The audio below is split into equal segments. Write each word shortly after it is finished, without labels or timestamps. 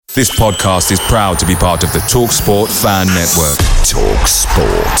This podcast is proud to be part of the TalkSport Fan Network.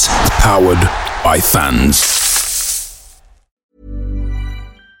 TalkSport. Powered by fans.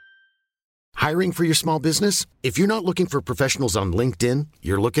 Hiring for your small business? If you're not looking for professionals on LinkedIn,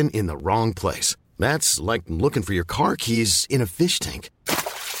 you're looking in the wrong place. That's like looking for your car keys in a fish tank.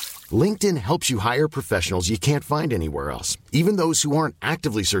 LinkedIn helps you hire professionals you can't find anywhere else, even those who aren't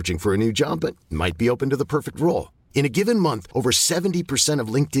actively searching for a new job but might be open to the perfect role. In a given month, over 70% of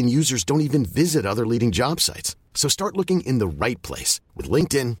LinkedIn users don't even visit other leading job sites. So start looking in the right place. With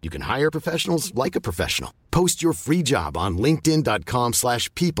LinkedIn, you can hire professionals like a professional. Post your free job on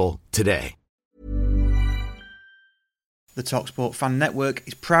linkedin.com/people today. The TalkSport Fan Network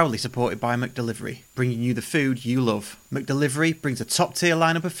is proudly supported by McDelivery, bringing you the food you love. McDelivery brings a top-tier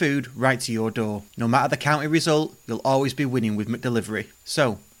lineup of food right to your door. No matter the county result, you'll always be winning with McDelivery.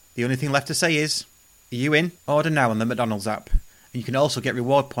 So, the only thing left to say is, are you in? Order now on the McDonald's app. And you can also get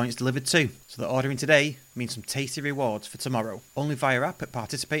reward points delivered too. So that ordering today means some tasty rewards for tomorrow. Only via app at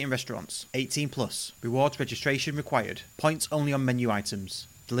participating restaurants. 18 plus. Rewards registration required. Points only on menu items.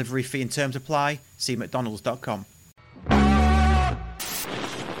 Delivery fee and terms apply. See mcdonalds.com. On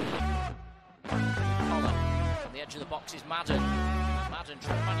the edge of the box is Madden. Madden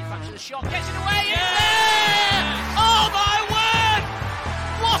trying to manufacture the shot. Gets it away. Yeah! It's there! Oh my word!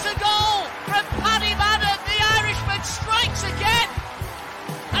 What a goal from Paddy Madden. The Irishman strikes again.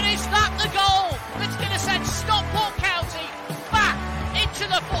 And is that the goal that's going to send Stockport County back into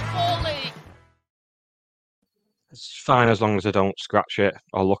the Football League? It's fine as long as I don't scratch it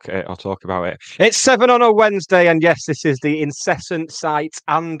or look at it or talk about it. It's 7 on a Wednesday, and yes, this is the incessant sight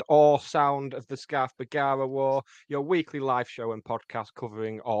and or sound of the Scarf Bagara War, your weekly live show and podcast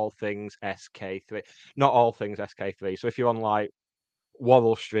covering all things SK3. Not all things SK3. So if you're on like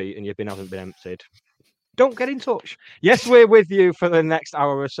Worrell Street and your bin hasn't been emptied, don't get in touch. Yes, we're with you for the next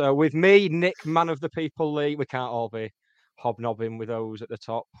hour or so. With me, Nick, man of the people, Lee. We can't all be hobnobbing with those at the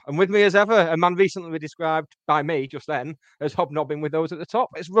top. And with me as ever, a man recently described by me just then as hobnobbing with those at the top.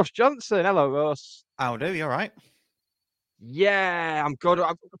 It's Russ Johnson. Hello, Russ. How do you? All right? Yeah, I'm good.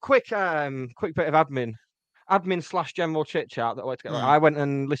 Quick bit of admin / general chit chat that I like to get. I went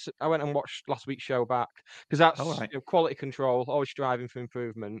and watched last week's show back because that's quality control, always striving for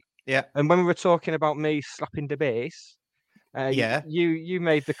improvement. Yeah. And when we were talking about me slapping the bass, you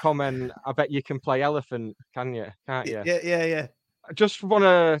made the comment, I bet you can play elephant, can't you? Yeah. I just want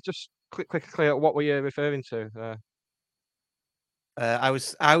to quickly clear up, what were you referring to there? I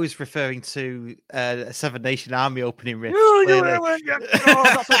was referring to a Seven Nation Army opening riff.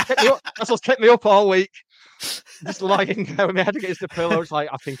 That's what's kept me up all week. Just lying down with my head against the pillow. It's like,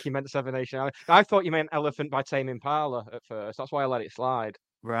 I think he meant Seven Nation Army. I thought you meant Elephant by Tame Impala at first. That's why I let it slide.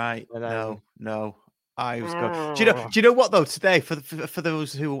 Right. No. I was going. Do you know what though? Today, for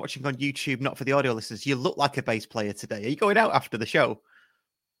those who are watching on YouTube, not for the audio listeners, you look like a bass player today. Are you going out after the show?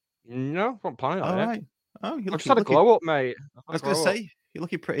 No, I'm planning on it. Right. Oh, I've just had a glow up, mate. I was going to say you're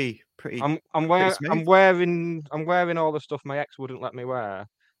looking pretty. I'm wearing all the stuff my ex wouldn't let me wear,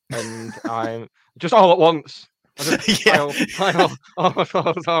 and I'm just all at once. I just pile all my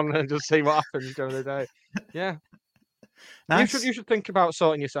clothes on and just see what happens during the day. Yeah. Nice. You should think about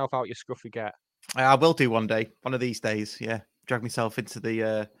sorting yourself out your scruffy get. I will do one day, one of these days. Yeah, drag myself into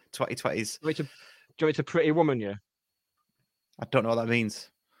the 2020s. Do you want me to Pretty Woman you? I don't know what that means.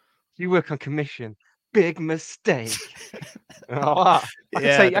 You work on commission. Big mistake. I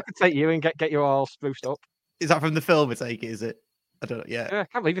could take you and get you all spruced up. Is that from the film? I take it, is it? I don't know. Yeah. I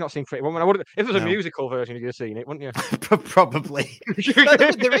can't believe you've not seen Pretty Woman. If it was a musical version, you'd have seen it, wouldn't you? Probably.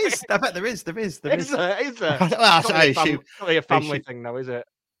 There is. I bet there is. Is there? Well, I assume. It's not really a family thing, though, is it?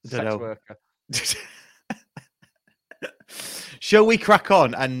 Sex worker. Shall we crack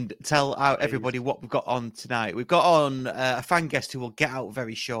on and tell everybody what we've got on tonight? We've got on a fan guest who will get out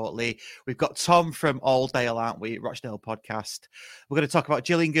very shortly. We've got Tom from Alldale, aren't we? Rochdale podcast. We're going to talk about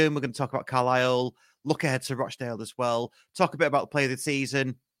Gillingham. We're going to talk about Carlisle. Look ahead to Rochdale as well. Talk a bit about the play of the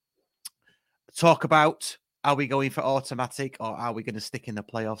season. Talk about, are we going for automatic or are we going to stick in the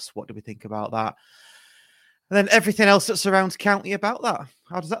playoffs? What do we think about that? And then everything else that surrounds County about that.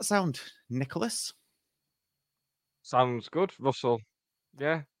 How does that sound, Nicholas? Sounds good, Russell.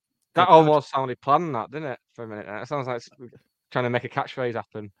 Yeah. That almost sounded planned, that, didn't it, for a minute? It sounds like trying to make a catchphrase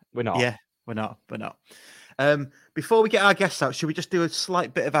happen. We're not. Yeah, we're not. Before we get our guests out, should we just do a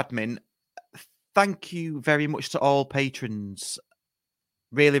slight bit of admin? Thank you very much to all patrons.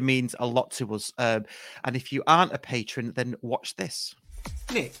 Really means a lot to us. And if you aren't a patron, then watch this.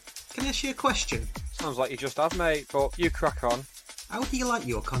 Nick, can I ask you a question? Sounds like you just have, mate, but you crack on. How do you like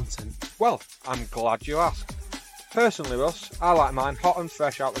your content? Well, I'm glad you asked. Personally, Russ, I like mine hot and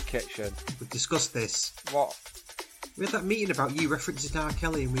fresh out the kitchen. We've discussed this. What? We had that meeting about you referencing R.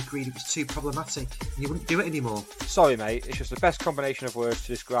 Kelly and we agreed it was too problematic and you wouldn't do it anymore. Sorry, mate. It's just the best combination of words to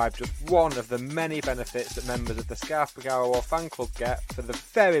describe just one of the many benefits that members of the Scarf Bagara War fan club get for the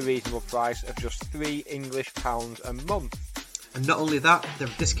very reasonable price of just £3 a month. And not only that, there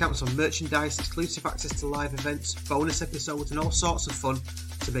are discounts on merchandise, exclusive access to live events, bonus episodes and all sorts of fun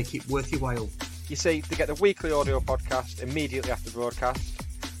to make it worth your while. You see, they get the weekly audio podcast immediately after broadcast,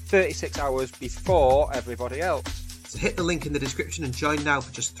 36 hours before everybody else. So hit the link in the description and join now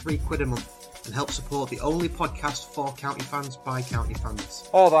for just £3 a month and help support the only podcast for county fans by county fans.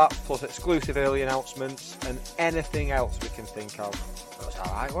 All that, plus exclusive early announcements and anything else we can think of. That was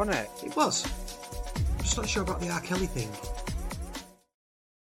alright, wasn't it? It was. I'm just not sure about the R. Kelly thing.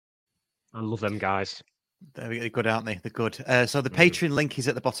 I love them guys. They're good, aren't they? They're good. So the Patreon link is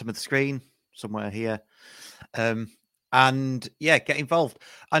at the bottom of the screen, somewhere here. And yeah, get involved.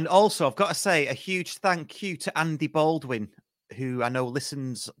 And also, I've got to say a huge thank you to Andy Baldwin, who I know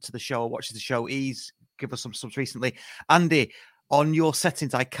listens to the show or watches the show. He's given us some subs recently. Andy, on your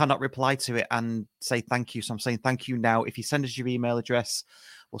settings, I cannot reply to it and say thank you. So I'm saying thank you now. If you send us your email address,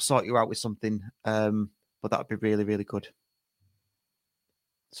 we'll sort you out with something. But that would be really, really good.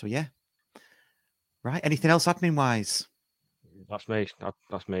 So yeah. Right. Anything else happening wise? That's me.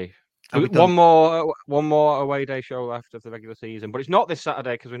 That's me. One more away day show left of the regular season, but it's not this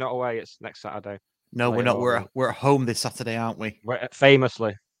Saturday because we're not away. It's next Saturday. No, we're not. We're at home this Saturday, aren't we?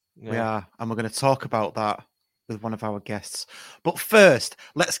 Famously, we are, and we're going to talk about that with one of our guests. But first,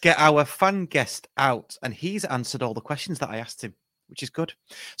 let's get our fan guest out, and he's answered all the questions that I asked him, which is good.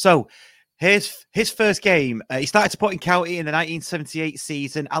 So, here's his first game. He started supporting County in the 1978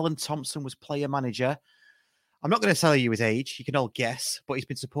 season. Alan Thompson was player manager. I'm not going to tell you his age. You can all guess, but he's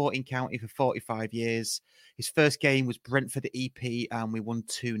been supporting County for 45 years. His first game was Brentford EP, and we won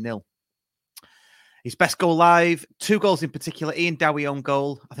 2-0. His best goal live, 2 goals in particular. Ian Dowie own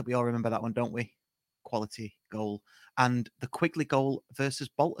goal. I think we all remember that one, don't we? Quality goal. And the Quigley goal versus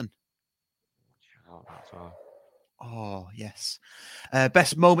Bolton. Oh, yes.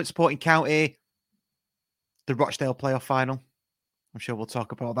 Best moment supporting County, the Rochdale playoff final. I'm sure we'll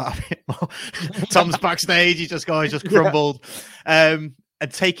talk about that a bit more. Tom's backstage. He's just crumbled. And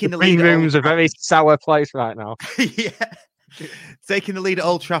taking the lead. Room's a very sour place right now. Yeah. Taking the lead at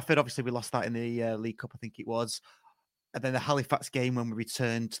Old Trafford. Obviously, we lost that in the League Cup, I think it was. And then the Halifax game when we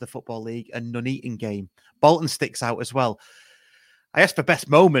returned to the Football League, and Nuneaton game. Bolton sticks out as well. I asked for best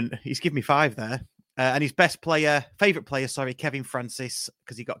moment. He's given me 5 there. And his favourite player, Kevin Francis,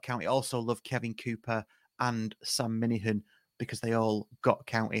 because he got County. Also love Kevin Cooper and Sam Minihan, because they all got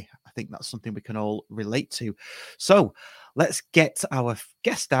County. I think that's something we can all relate to. So let's get our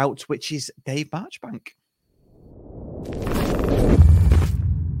guest out, which is Dave Marchbank.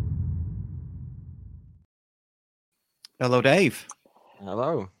 Hello, Dave.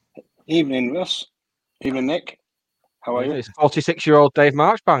 Hello. Evening, Russ. Evening, Nick. How are you? It's 46-year-old Dave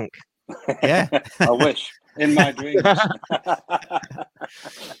Marchbank. Yeah. I wish. In my dreams.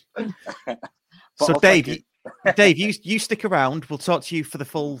 So, Dave, you stick around. We'll talk to you for the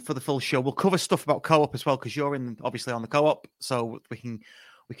full show. We'll cover stuff about co-op as well, because you're obviously on the co-op, so we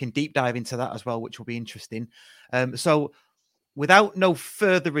can deep dive into that as well, which will be interesting. So, without no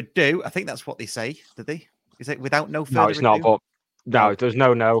further ado, I think that's what they say. Did they? Is it without no further? No, it's not. But no, there's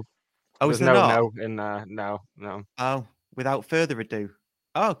no. Oh, there's no in there. No. Oh, without further ado.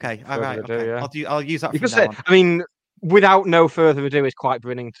 Oh, okay. All right. Ado, okay. yeah. I'll use that. You could say. I mean, without no further ado is quite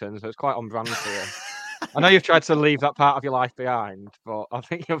Brinnington, so it's quite on brand for you. I know you've tried to leave that part of your life behind, but I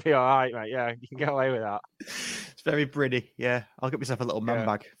think you'll be all right, mate. Yeah, you can get away with that. It's very Brinny. Yeah, I'll get myself a little man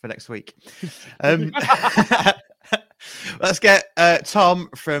bag for next week. Let's get Tom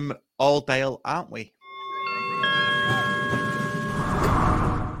from Aldale, aren't we?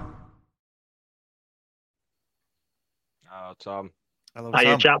 Oh, Tom. Hello,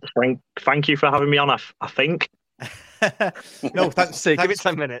 Hiya, chaps. Thank you for having me on, I think. No, thanks. Give it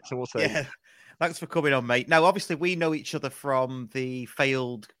 10 minutes and we'll see. Yeah. Thanks for coming on, mate. Now, obviously, we know each other from the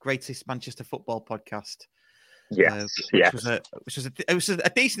failed Greatest Manchester Football podcast. Yes, which was a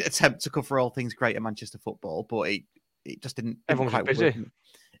decent attempt to cover all things Greater Manchester football, but it just didn't. Everyone's quite busy. Work.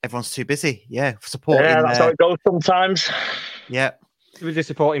 Everyone's too busy. Yeah, supporting. Yeah, that's how it goes sometimes. Yeah, we're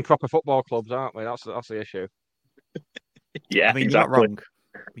supporting proper football clubs, aren't we? That's the issue. Yeah, I mean, exactly.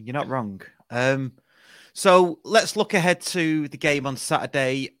 You're not wrong. So let's look ahead to the game on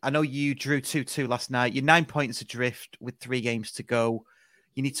Saturday. I know you drew 2-2 last night. You're 9 points adrift with 3 games to go.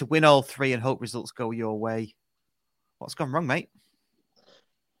 You need to win all 3 and hope results go your way. What's gone wrong, mate?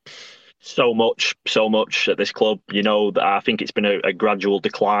 So much at this club. That I think it's been a gradual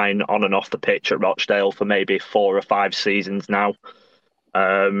decline on and off the pitch at Rochdale for maybe 4 or 5 seasons now.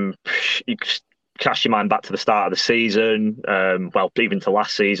 You cast your mind back to the start of the season, even to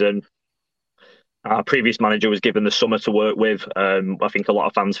last season. Our previous manager was given the summer to work with. I think a lot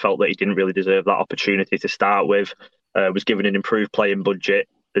of fans felt that he didn't really deserve that opportunity to start with. Was given an improved playing budget,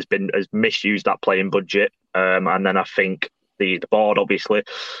 has misused that playing budget, and then I think the board obviously.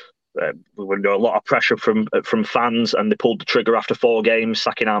 We were under a lot of pressure from fans, and they pulled the trigger after 4 games,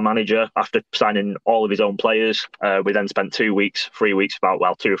 sacking our manager after signing all of his own players. We then spent 2 weeks, 3 weeks 2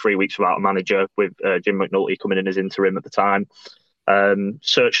 or 3 weeks without a manager, with Jim McNulty coming in as interim at the time.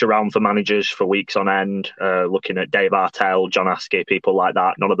 Searched around for managers for weeks on end, looking at Dave Artell, John Askey, people like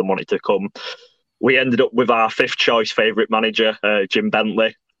that. None of them wanted to come. We ended up with our 5th choice favourite manager, Jim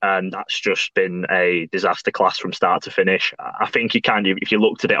Bentley. And that's just been a disaster class from start to finish. I think if you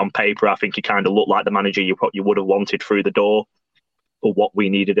looked at it on paper, I think he kind of looked like the manager you would have wanted through the door, or what we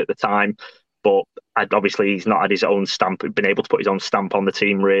needed at the time. But obviously, he's not had his own stamp, been able to put his own stamp on the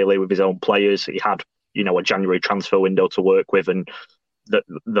team really with his own players. He had, a January transfer window to work with, and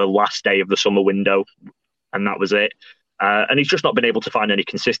the last day of the summer window, and that was it. And he's just not been able to find any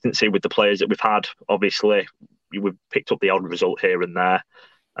consistency with the players that we've had. Obviously, we've picked up the odd result here and there.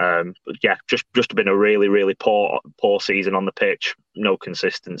 But yeah, just been a really, really poor season on the pitch. No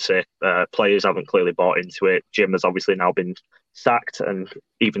consistency. Players haven't clearly bought into it. Jim has obviously now been sacked, and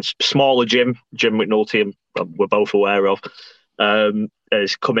even smaller Jim McNulty, we're both aware of,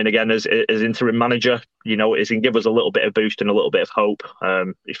 has come in again as interim manager. It can give us a little bit of boost and a little bit of hope. A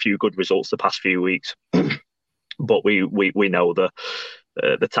few good results the past few weeks, but we know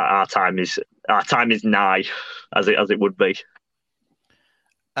that our time is nigh, as it would be.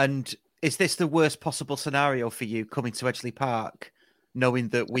 And is this the worst possible scenario for you coming to Edgeley Park, knowing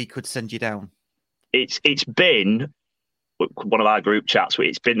that we could send you down? It's been one of our group chats.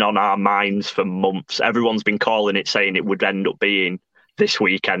 It's been on our minds for months. Everyone's been calling it, saying it would end up being this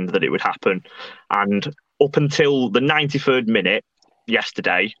weekend that it would happen. And up until the 93rd minute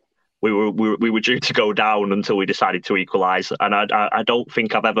yesterday, we were due to go down until we decided to equalise. And I don't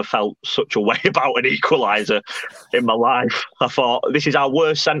think I've ever felt such a way about an equaliser in my life. I thought, this is our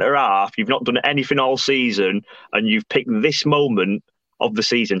worst centre half. You've not done anything all season, and you've picked this moment of the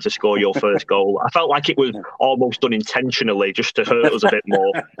season to score your first goal. I felt like it was almost done intentionally, just to hurt us a bit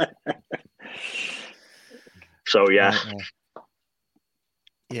more. So yeah.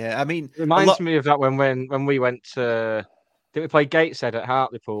 Yeah, I mean, it reminds me of that when we went to. Did we play Gateshead at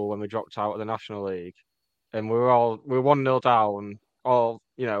Hartlepool when we dropped out of the National League, and we were 1-0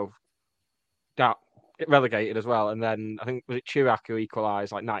 down, relegated as well. And then I think was it Chirac who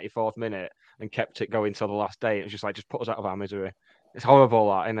equalised 94th minute and kept it going till the last day. It was just put us out of our misery. It's horrible,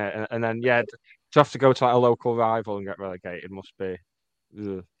 that, isn't it? And then to have to go to a local rival and get relegated must be.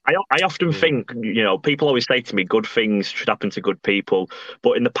 Ugh. I often think, people always say to me, good things should happen to good people.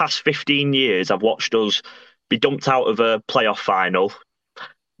 But in the past 15 years, I've watched us be dumped out of a playoff final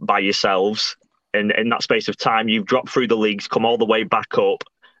by yourselves. And in that space of time, you've dropped through the leagues, come all the way back up.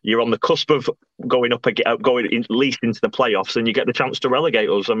 You're on the cusp of going up again, going at least into the playoffs, and you get the chance to relegate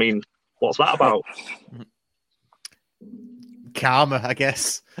us. I mean, what's that about? Karma, I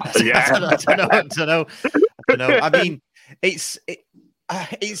guess. Yeah. I don't know. I mean, it's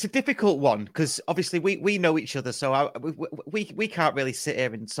a difficult one because obviously we know each other, so we can't really sit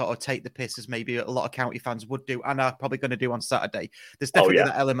here and sort of take the piss as maybe a lot of County fans would do, and are probably going to do on Saturday. There's definitely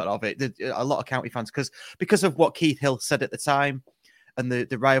that element of it. A lot of County fans, because of what Keith Hill said at the time, and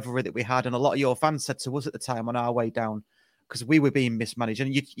the rivalry that we had, and a lot of your fans said to us at the time on our way down, because we were being mismanaged.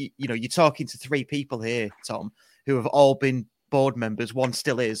 And you're talking to 3 people here, Tom, who have all been board members. One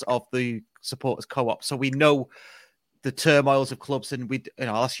still is, of the supporters co-op, so we know the turmoils of clubs, and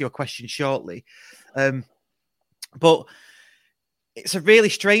I'll ask you a question shortly. But it's a really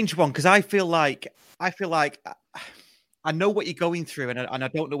strange one because I feel like I know what you're going through, and I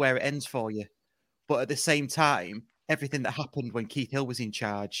don't know where it ends for you. But at the same time, everything that happened when Keith Hill was in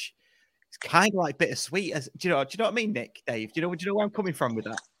charge, it's kind of like bittersweet. Do you know what I mean, Nick, Dave? Do you know where I'm coming from with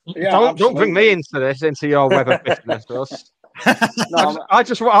that? Yeah, don't bring me into your web of business, Russ. No, I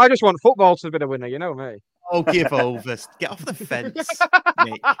just want football to be the winner. You know me. Oh, give over. Get off the fence,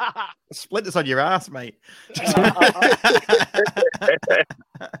 Nick. Splinters on your ass, mate. I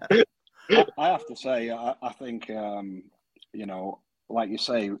have to say, I think, like you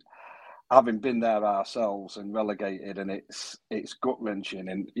say, having been there ourselves and relegated, and it's gut-wrenching.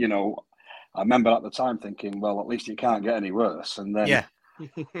 And, I remember at the time thinking, well, at least it can't get any worse. And then,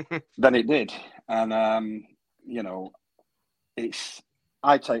 then it did. And, it's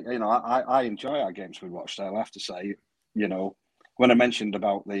I enjoy our games with Rochdale. I have to say, when I mentioned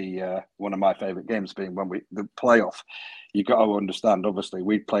about the one of my favourite games being the playoff, you got to understand. Obviously,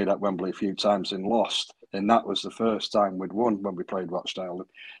 we played at Wembley a few times and lost, and that was the first time we'd won when we played Rochdale.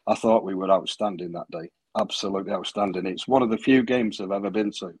 I thought we were outstanding that day, absolutely outstanding. It's one of the few games I've ever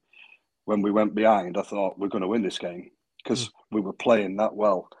been to when we went behind. I thought we're going to win this game because we were playing that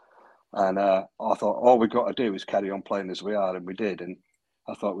well, and I thought all we've got to do is carry on playing as we are, and we did, and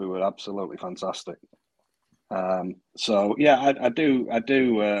I thought we were absolutely fantastic. So yeah, I do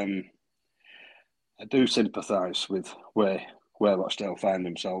sympathise with where Rochdale find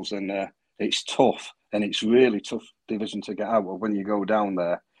themselves, and it's tough, and it's really tough division to get out of. When you go down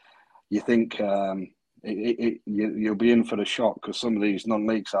there, you think you'll be in for a shock because some of these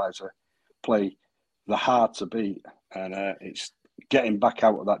non-league sides play the hard to beat, and it's getting back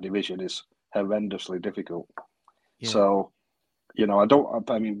out of that division is horrendously difficult. Yeah. So.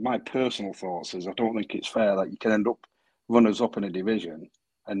 My personal thoughts is I don't think it's fair that you can end up runners up in a division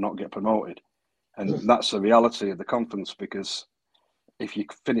and not get promoted. And that's the reality of the conference, because if you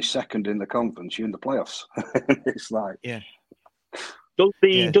finish second in the conference, you're in the playoffs. It's like... Yeah.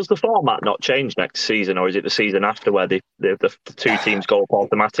 Does the format not change next season, or is it the season after where the two teams go up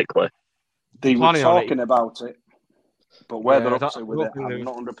automatically? They were talking about it, but where they're up to with it, I'm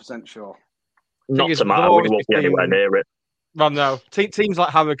not 100% sure. Not to matter, we won't be anywhere near it. Well, no. Teams like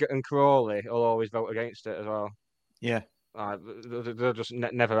Harrogate and Crawley will always vote against it as well. Yeah. They'll just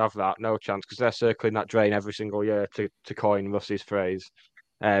never have that, no chance, because they're circling that drain every single year, to coin Russ's phrase.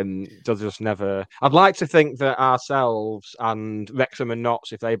 They'll just never... I'd like to think that ourselves and Wrexham and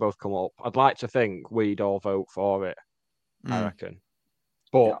Notts, if they both come up, I'd like to think we'd all vote for it, I reckon.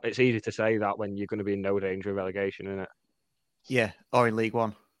 But it's easy to say that when you're going to be in no danger of relegation, isn't it? Yeah, or in League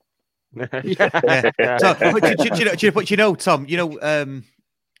One. Yeah. So, but Tom, the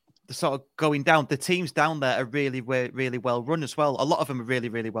sort of going down, the teams down there are really, really well run as well. A lot of them are really,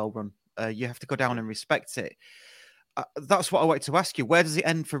 really well run. You have to go down and respect it. That's what I wanted to ask you. Where does it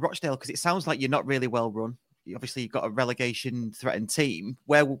end for Rochdale? Because it sounds like you're not really well run. Obviously, you've got a relegation threatened team.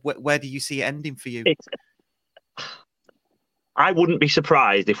 Where do you see it ending for you? I wouldn't be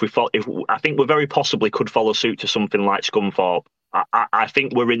surprised if I think we very possibly could follow suit to something like Scunthorpe. I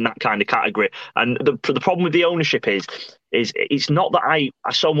think we're in that kind of category. And the problem with the ownership is it's not that I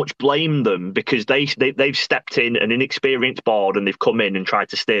so much blame them, because they've stepped in, an inexperienced board, and they've come in and tried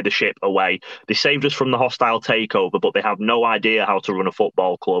to steer the ship away. They saved us from the hostile takeover, but they have no idea how to run a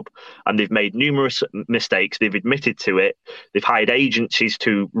football club. And they've made numerous mistakes. They've admitted to it. They've hired agencies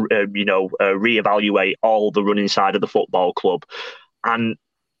to reevaluate all the running side of the football club. And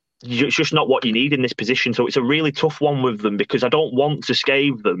it's just not what you need in this position. So it's a really tough one with them, because I don't want to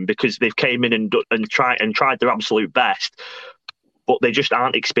scathe them, because they've came in and tried their absolute best, but they just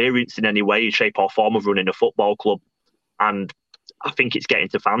aren't experienced in any way, shape or form of running a football club. And I think it's getting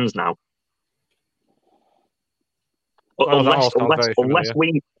to fans now.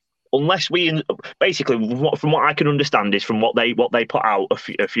 Unless we basically, from what I can understand, is from what they put out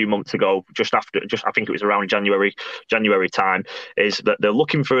a few months ago, just I think it was around January time, is that they're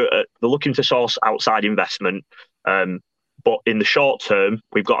looking to source outside investment. But in the short term,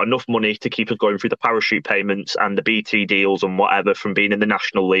 we've got enough money to keep us going through the parachute payments and the BT deals and whatever from being in the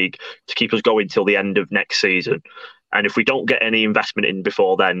National League to keep us going till the end of next season. And if we don't get any investment in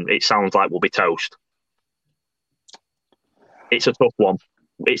before then, it sounds like we'll be toast. It's a tough one.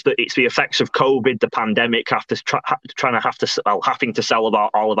 It's the effects of COVID, the pandemic, having to sell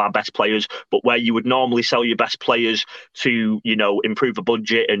all of our best players. But where you would normally sell your best players to, improve a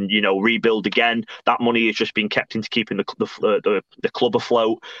budget and rebuild again, that money has just been kept into keeping the club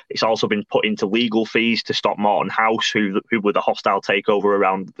afloat. It's also been put into legal fees to stop Morton House, who were the hostile takeover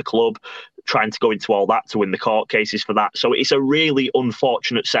around the club, trying to go into all that to win the court cases for that. So it's a really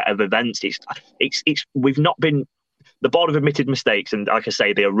unfortunate set of events. We've not been. The board have admitted mistakes, and like I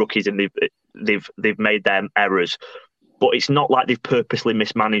say, they are rookies and they've made their errors, but it's not like they've purposely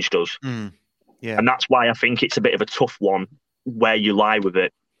mismanaged us. Yeah, and that's why I think it's a bit of a tough one where you lie with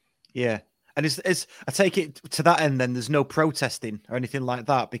it. Yeah, and it's I take it to that end. Then there's no protesting or anything like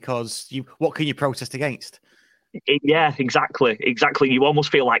that, because what can you protest against? Yeah, exactly. You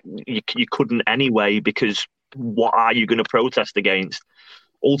almost feel like you couldn't anyway, because what are you going to protest against?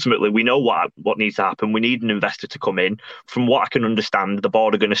 Ultimately, we know what needs to happen. We need an investor to come in. From what I can understand, the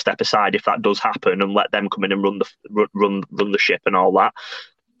board are going to step aside if that does happen and let them come in and run the ship and all that.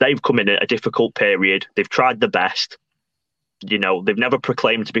 They've come in at a difficult period. They've tried the best. They've never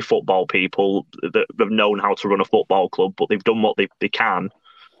proclaimed to be football people that have known how to run a football club, but they've done what they can.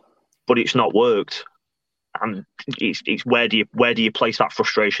 But it's not worked. and it's where do you place that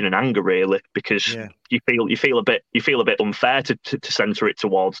frustration and anger really? Because you feel a bit unfair to centre it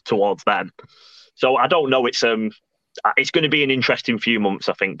towards them. So I don't know. It's going to be an interesting few months,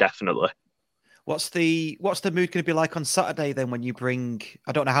 I think, definitely. What's the mood going to be like on Saturday then when you bring?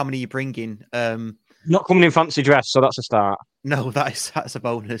 I don't know how many you bring in. Not coming in fancy dress, so that's a start. No, that's a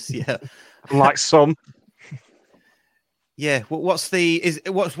bonus. Yeah, unlike some. Yeah, what's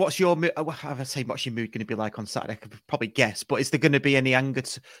your mood? I would say what's your mood going to be like on Saturday? I could probably guess, but is there going to be any anger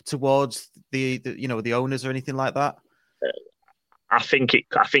towards the owners or anything like that? I think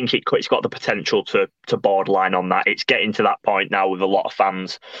it's got the potential to borderline on that. It's getting to that point now with a lot of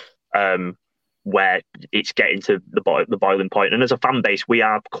fans, where it's getting to the boiling point. And as a fan base,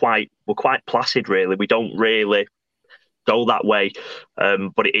 we're quite placid, really. We don't really go that way,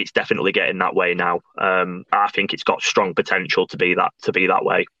 but it's definitely getting that way now. I think it's got strong potential to be that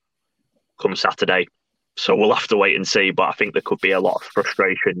way come Saturday. So we'll have to wait and see. But I think there could be a lot of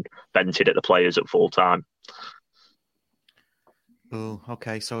frustration vented at the players at full time. Oh,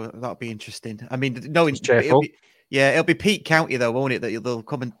 okay. So that'll be interesting. I mean, knowing it'll be Peak County though, won't it? That you'll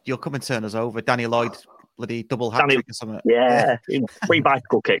come and turn us over. Danny Lloyd, bloody double hat trick or something. Yeah, 3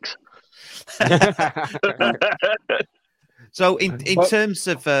 bicycle kicks. So in terms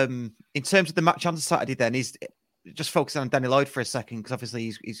of the match on Saturday, then is just focusing on Danny Lloyd for a second because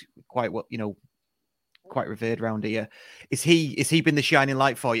obviously he's quite quite revered around here. Is he been the shining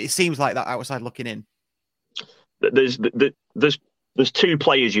light for you? It seems like that outside looking in. There's 2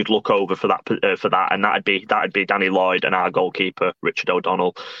 players you'd look over for that, and that'd be Danny Lloyd and our goalkeeper Richard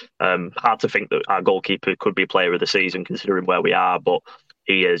O'Donnell. Hard to think that our goalkeeper could be player of the season considering where we are, but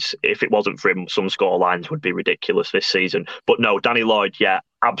he is. If it wasn't for him, some score lines would be ridiculous this season. But no, Danny Lloyd, yeah,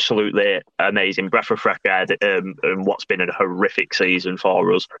 absolutely amazing, breath of fresh air. And what's been a horrific season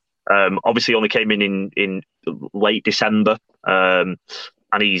for us. Obviously, only came in late December, and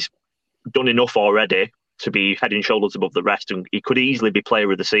he's done enough already to be head and shoulders above the rest, and he could easily be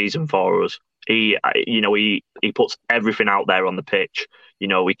player of the season for us. He puts everything out there on the pitch.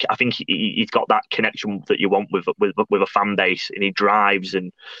 I think he's got that connection that you want with a fan base, and he drives,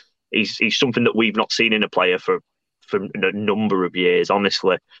 and he's something that we've not seen in a player for a number of years.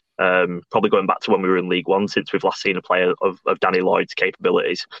 Honestly, probably going back to when we were in League One since we've last seen a player of Danny Lloyd's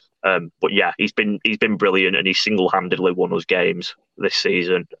capabilities. But yeah, he's been brilliant, and he's single-handedly won us games this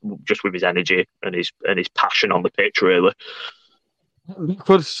season just with his energy and his passion on the pitch. Really,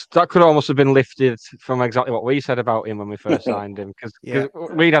 that could almost have been lifted from exactly what we said about him when we first signed him, because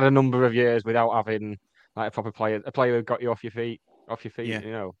we'd had a number of years without having like a proper player, a player who got you off your feet,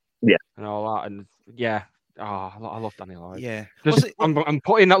 and all that, and I love Danny Lloyd. Yeah, I'm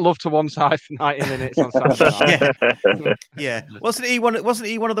putting that love to one side for 90 minutes on Saturday. Yeah. Wasn't he one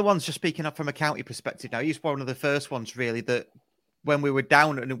of the ones? Just speaking up from a county perspective, now he's one of the first ones really that when we were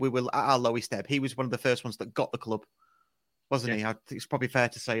down and we were at our lowest ebb, he was one of the first ones that got the club, wasn't he? I think it's probably fair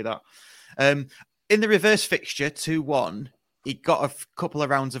to say that. In the reverse fixture 2-1, he got a couple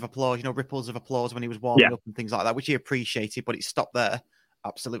of rounds of applause, ripples of applause when he was warming up and things like that, which he appreciated, but it stopped there.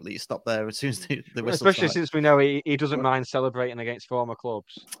 Absolutely, it stopped there as soon as the whistle especially started. Since we know he doesn't mind celebrating against former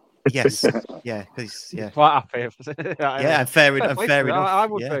clubs. Yes, yeah, because quite happy. And fair enough. I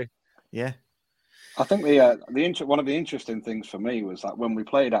would be. Yeah, I think one of the interesting things for me was that when we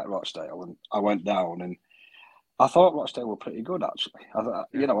played at Rochdale and I went down, and I thought Rochdale were pretty good actually.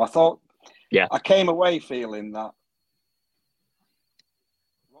 I came away feeling that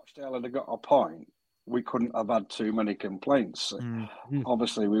Rochdale had got a point. We couldn't have had too many complaints. Mm-hmm.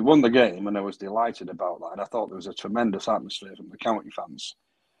 Obviously, we won the game, and I was delighted about that. And I thought there was a tremendous atmosphere from the county fans.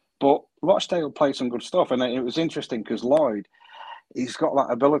 But Rochdale played some good stuff, and it was interesting because Lloyd, he's got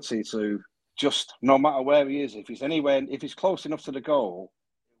that ability to just, no matter where he is, if he's close enough to the goal,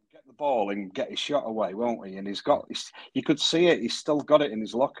 he'll get the ball and get his shot away, won't he? And you could see it. He's still got it in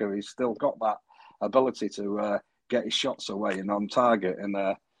his locker. He's still got that ability to get his shots away and on target and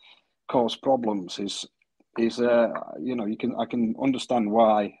cause problems. I can understand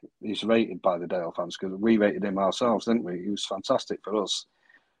why he's rated by the Dale fans, because we rated him ourselves, didn't we? He was fantastic for us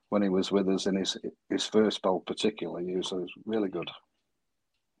when he was with us in his first spell, particularly. He was really good.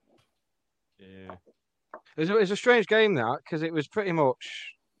 Yeah, it was a strange game that, because it was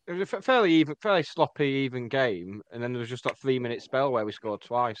a fairly sloppy, even game, and then there was just that 3-minute spell where we scored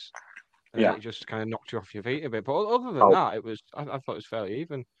twice. And it just kind of knocked you off your feet a bit. But other than that, I thought it was fairly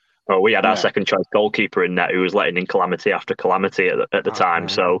even. Well, we had our second choice goalkeeper in net who was letting in calamity after calamity at the time.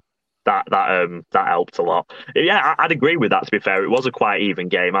 So that helped a lot. Yeah, I'd agree with that. To be fair, it was a quite even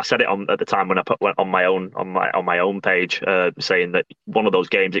game. I said it at the time when I went on my own page, saying that one of those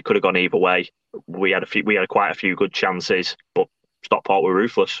games it could have gone either way. We had quite a few good chances, but Stockport were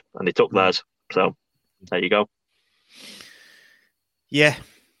ruthless and they took theirs. So there you go. Yeah,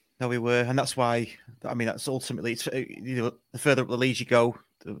 no, we were, and that's why. I mean, that's ultimately the further up the league you go,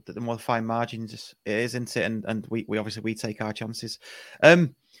 the more fine margins it is, isn't it? And we obviously take our chances.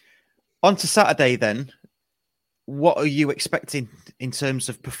 On to Saturday then. What are you expecting in terms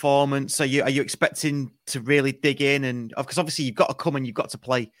of performance? Are you expecting to really dig in? And because obviously you've got to come and you've got to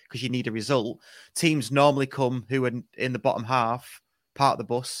play because you need a result. Teams normally come who are in the bottom half, part of the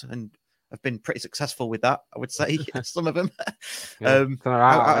bus, and have been pretty successful with that, I would say, some of them.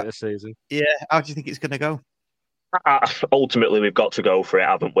 This season. Yeah, how do you think it's going to go? Ultimately, we've got to go for it,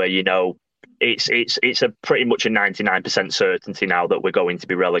 haven't we? You know, it's a pretty much a 99% certainty now that we're going to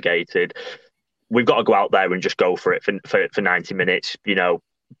be relegated. We've got to go out there and just go for it for 90 minutes. You know,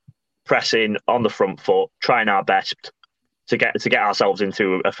 pressing on the front foot, trying our best to get ourselves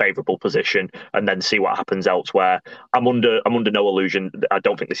into a favourable position, and then see what happens elsewhere. I'm under no illusion. I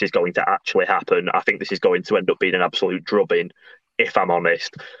don't think this is going to actually happen. I think this is going to end up being an absolute drubbing, if I'm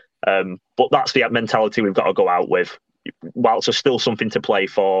honest. But that's the mentality we've got to go out with. Whilst there's still something to play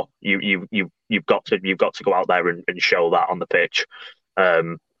for, you've got to go out there and show that on the pitch.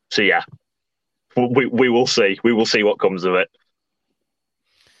 So yeah, we will see. We will see what comes of it.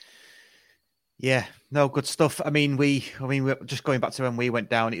 Yeah, no, good stuff. I mean, we're just going back to when we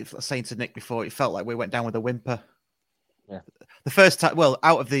went down. Saying to Nick before, it felt like we went down with a whimper. Yeah, the first time, well,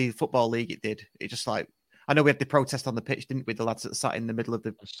 out of the football league, it did. It just like, I know we had the protest on the pitch, didn't we? The lads that sat in the middle of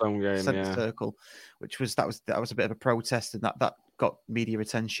the centre circle, which was that was a bit of a protest, and that got media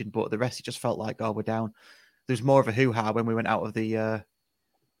attention. But the rest, it just felt like, oh, we're down. There was more of a hoo-ha when we went out of the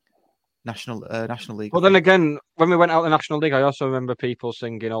National League. Well, then again, when we went out of the National League, I also remember people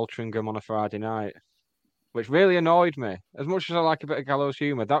singing Altrincham on a Friday night, which really annoyed me. As much as I like a bit of gallows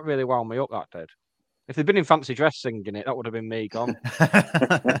humour, that really wound me up, that did. If they'd been in fancy dress singing it, that would have been me gone.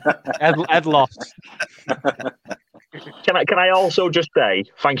 Ed lost. Can I also just say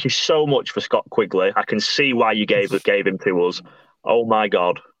thank you so much for Scott Quigley. I can see why you gave him to us. Oh my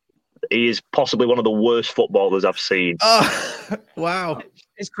God. He is possibly one of the worst footballers I've seen. Oh, wow.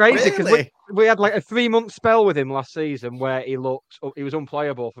 It's crazy because Really? we had like a 3-month spell with him last season where he was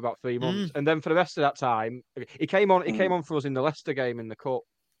unplayable for about 3 months. And then for the rest of that time, he came on for us in the Leicester game in the Cup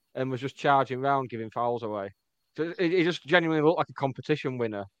and was just charging around, giving fouls away. So he just genuinely looked like a competition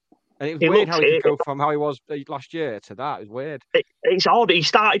winner. And it was weird how he could go from how he was last year to that. It was weird. It's odd. He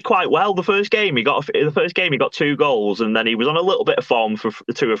started quite well the first game. He got 2 goals, and then he was on a little bit of form for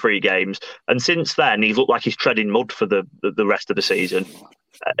 2 or 3 games. And since then, he's looked like he's treading mud for the rest of the season.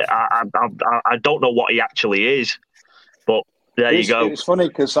 I don't know what he actually is, but there you go. It's funny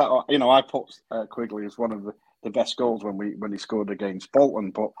because I put Quigley as one of the best goals when he scored against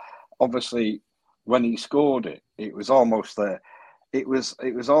Bolton, but obviously when he scored it was almost there. It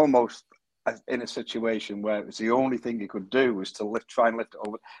was almost in a situation where it was the only thing he could do was to try and lift it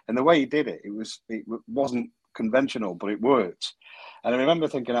over. And the way he did it, it wasn't conventional, but it worked. And I remember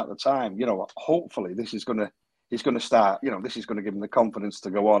thinking at the time, hopefully he's going to start. This is going to give him the confidence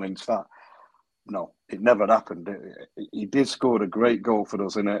to go on and start. No, it never happened. He did score a great goal for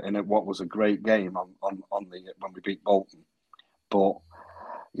us in what was a great game when we beat Bolton, but.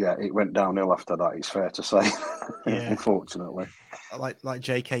 Yeah, it went downhill after that. It's fair to say, unfortunately. Like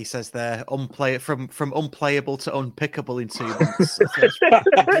JK says there, from unplayable to unpickable in 2 months.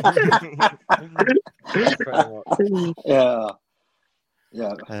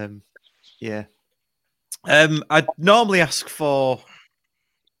 Yeah. I'd normally ask for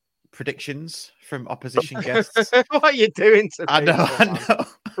predictions from opposition guests. What are you doing to me? I know.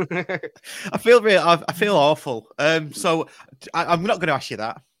 I feel awful. So I'm not going to ask you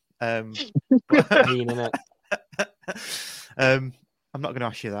that. I'm not going to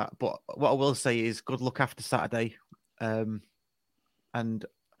ask you that. But what I will say is good luck after Saturday. And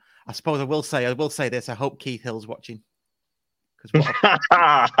I suppose I will say this. I hope Keith Hill's watching.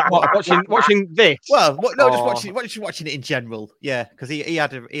 Watching this? Well, just watching it in general. Yeah, because he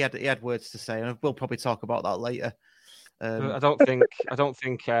had words to say, and we'll probably talk about that later. I don't think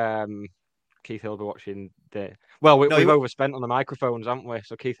Keith Hill will be watching the. Well, we've overspent on the microphones, haven't we?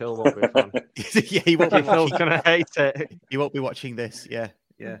 So Keith Hill won't be a fan. Yeah, he won't. Keith Hill's gonna hate it. He won't be watching this. Yeah.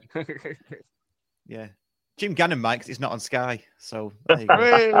 Yeah. Jim Gannon, Mike, it's not on Sky, so there you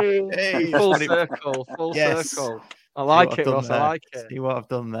go. Hey, full circle. I like it, Ross. I like it. See what I've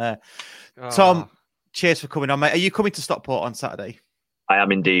done there. Tom, cheers for coming on, mate. Are you coming to Stockport on Saturday? I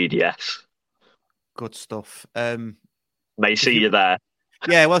am indeed, yes. Good stuff. May see you there.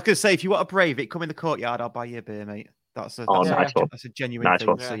 Yeah, well, I was going to say, if you want to brave it, come in the courtyard. I'll buy you a beer, mate. That's a genuine Nice thing.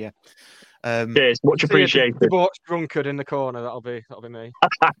 one. So yeah. Cheers, much appreciated. The debauched drunkard in the corner. That'll be me.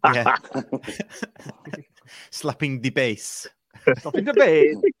 Yeah. Slapping the bass. Slapping the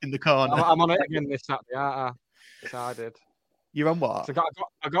bass in the corner. I'm on it again this Saturday. I decided. You're on what? So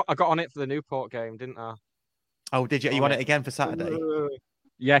I got on it for the Newport game, didn't I? Oh, did you? Are you on it again for Saturday?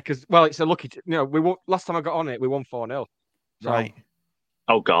 Yeah, because it's a lucky. We won, last time I got on it, we won 4-0. So, right.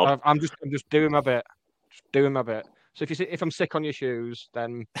 Oh God. I'm just doing my bit. Just doing my bit. So if I'm sick on your shoes,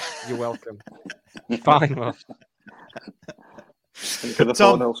 then you're welcome. Fine, love. For the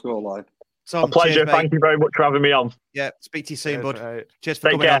 4-0 scoreline. A pleasure. Thank you very much for having me on. Yeah, speak to you soon, bud. Right. Cheers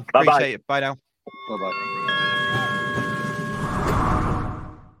for coming on. Bye-bye. Appreciate it. Bye now. Bye-bye.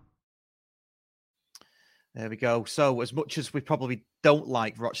 There we go. So, as much as we probably don't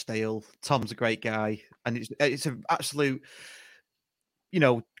like Rochdale, Tom's a great guy, and it's an absolute,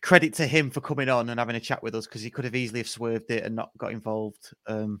 credit to him for coming on and having a chat with us, because he could have easily have swerved it and not got involved.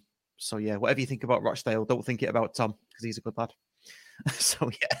 So yeah, whatever you think about Rochdale, don't think it about Tom, because he's a good lad.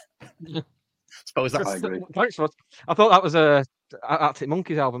 So yeah, suppose that's. I agree. Thanks, Rod. I thought that was a Arctic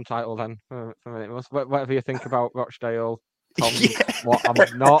Monkeys album title then. For a minute. Whatever you think about Rochdale. Tom, what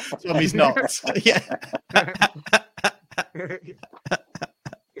I'm not. Tommy's not. Yeah.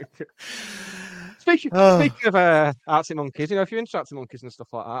 Speaking of Arctic Monkeys, if you're into Arctic Monkeys and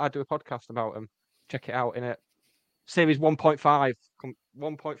stuff like that, I do a podcast about them. Check it out in it. Series 1.5.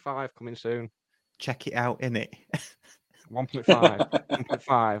 1.5 coming soon. Check it out in it.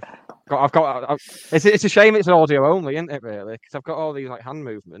 1.5. 1.5. It's a shame it's audio only, isn't it? Really, because I've got all these hand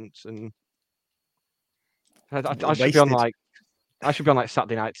movements and. I should be on like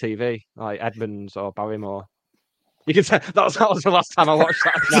Saturday Night TV, like Edmonds or Barrymore. You can say that was the last time I watched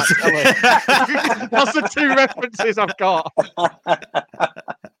Saturday Night Telly. That's the two references I've got.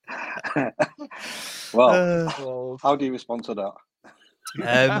 Well, how do you respond to that?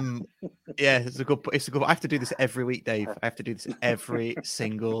 Yeah, it's a good. I have to do this every week, Dave. I have to do this every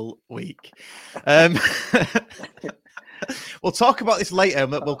single week. We'll talk about this later.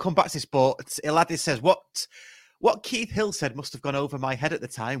 We'll come back to this, but Eladis says, what Keith Hill said must have gone over my head at the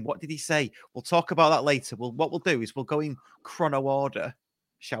time. What did he say? We'll talk about that later. What we'll do is we'll go in chrono order,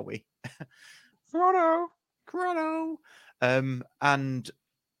 shall we? Chrono. And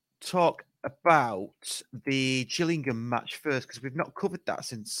talk about the Gillingham match first, because we've not covered that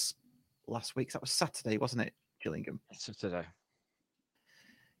since last week. That was Saturday, wasn't it, Gillingham? Saturday.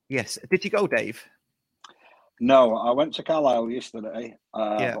 Yes. Did you go, Dave? No, I went to Carlisle yesterday,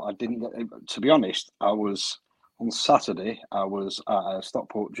 but I didn't get. To be honest, on Saturday. I was at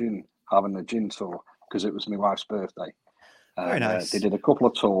Stockport Gin having a gin tour because it was my wife's birthday. Very nice. They did a couple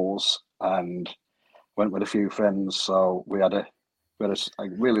of tours and went with a few friends, so we had a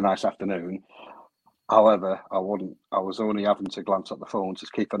really nice afternoon. However, I was only having to glance at the phone to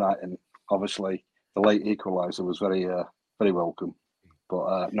keep an eye, and obviously the late equaliser was very very welcome.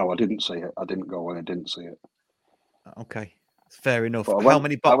 But no, I didn't see it. I didn't go and I didn't see it. Okay, fair enough. How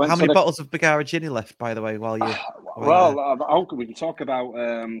many bottles of Bagara Ginny left, by the way, while you? We can talk about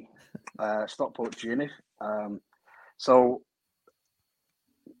Stockport Ginny. So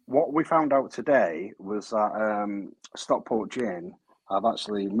what we found out today was that Stockport Gin have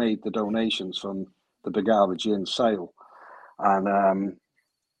actually made the donations from the Bagara Gin sale, and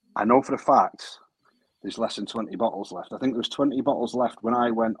I know for a fact there's less than 20 bottles left. I think there was 20 bottles left when I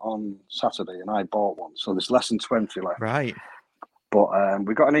went on Saturday and I bought one. So there's less than 20 left. Right. But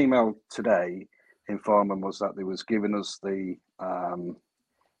we got an email today informing us that they was giving us the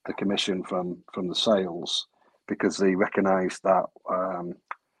commission from the sales because they recognised that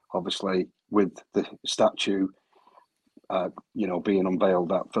obviously with the statue being unveiled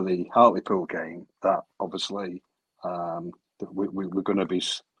that for the Hartlepool game, that obviously we're going to be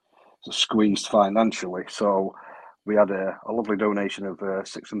squeezed financially. So we had a lovely donation of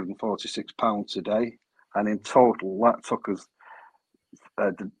 £646 today, and in total that took us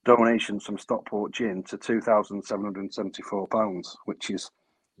the donations from Stockport Gin to £2,774, which is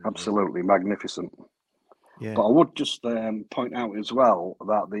absolutely magnificent. Yeah. But I would just point out as well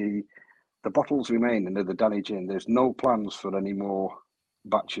that the bottles remaining of the Danny Gin, there's no plans for any more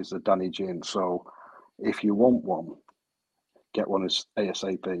batches of Danny Gin. So if you want one, get one as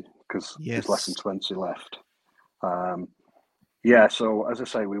ASAP because there's less than 20 left. So as I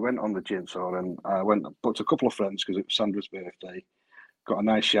say, we went on the gin tour and I booked a couple of friends because it was Sandra's birthday. Got a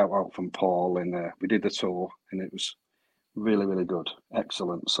nice shout out from Paul and we did the tour and it was really, really good.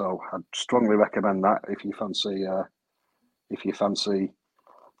 Excellent. So I'd strongly recommend that if you fancy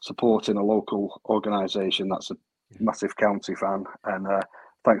supporting a local organisation that's a massive county fan. And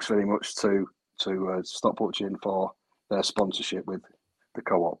thanks very much to Stockport Gin for their sponsorship with the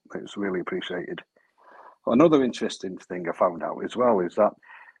co-op. It was really appreciated. Another interesting thing I found out as well is that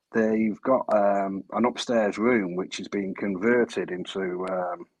they've got an upstairs room which is being converted into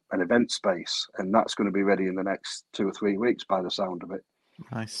an event space, and that's going to be ready in the next 2 or 3 weeks by the sound of it.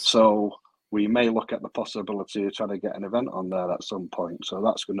 Nice. So we may look at the possibility of trying to get an event on there at some point. So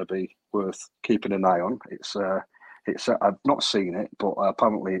that's going to be worth keeping an eye on. It's I've not seen it, but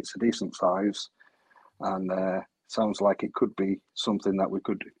apparently it's a decent size, and sounds like it could be something that we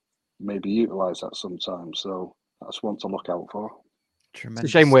could maybe utilise at some time. So that's one to look out for. Tremendous.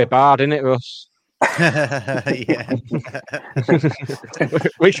 It's a shame we're barred, isn't it, Russ? Yeah.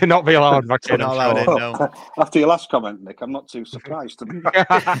 We cannot be allowed back in. After your last comment, Nick, I'm not too surprised to be.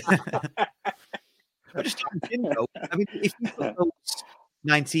 Just gin, though. I mean, if you put those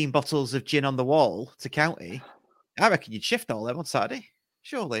 19 bottles of gin on the wall to county, I reckon you'd shift all them on Saturday.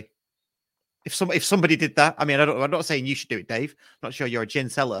 Surely, if somebody did that, I mean, I'm not saying you should do it, Dave. I'm not sure you're a gin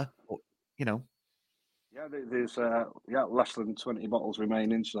seller, but you know. Yeah, there's less than 20 bottles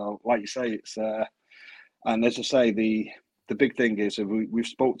remaining. So, like you say, it's and as I say, the big thing is we've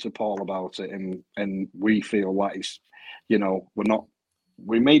spoke to Paul about it, and we feel like it's,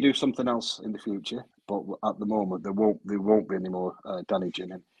 we may do something else in the future, but at the moment there won't be any more Danny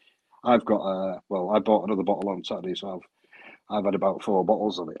gin. And I've got I bought another bottle on Saturday, so I've had about 4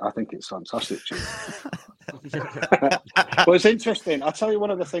 bottles of it. I think it's fantastic gin. Well, it's interesting. I'll tell you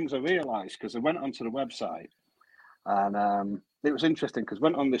one of the things I realised, because I went onto the website, and it was interesting because I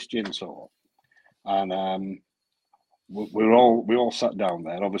went on this gin tour, and we all sat down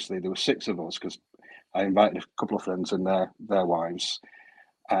there. Obviously, there were 6 of us because I invited a couple of friends and their wives.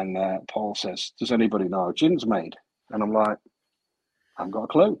 And Paul says, "Does anybody know how gin's made?" And I'm like, "I haven't got a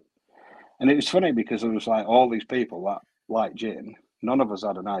clue." And it was funny because there was like all these people that like gin. None of us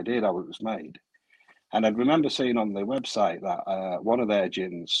had an idea how it was made. And I remember seeing on the website that one of their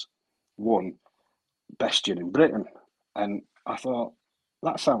gins won best gin in Britain. And I thought,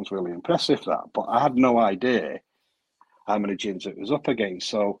 that sounds really impressive, that. But I had no idea how many gins it was up against.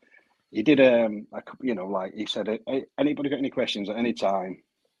 So he did, like he said, "Hey, anybody got any questions at any time,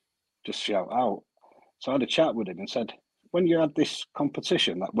 just shout out." So I had a chat with him and said, when you had this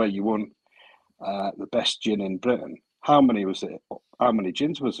competition where you won the best gin in Britain, how many was it? How many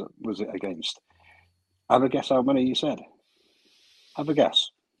gins was it against? Have a guess how many you said. Have a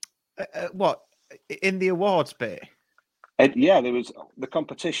guess. What, in the awards bit? Yeah, there was the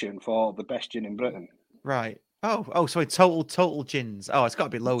competition for the best gin in Britain. Right. Oh, sorry. Total gins. Oh, it's got to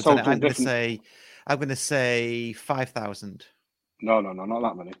be loads. I'm going to say 5,000. No, not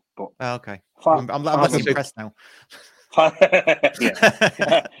that many. But okay, I'm less impressed now. Yeah,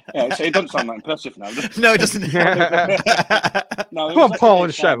 so it doesn't sound that impressive now. No, it doesn't. No, come on, Paul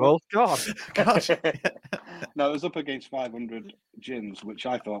and Cheryl. God. No, it was up against 500 gins, which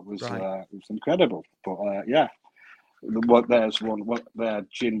I thought was incredible. But there's one. Their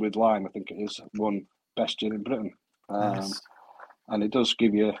gin with lime, I think it is, won best gin in Britain. Nice. And it does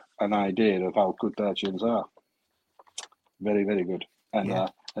give you an idea of how good their gins are. Very, very good. And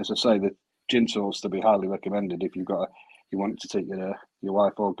as I say, the gin tour's to be highly recommended if you want to take your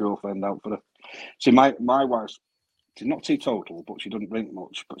wife or girlfriend out for See, my wife's, she's not teetotal, but she doesn't drink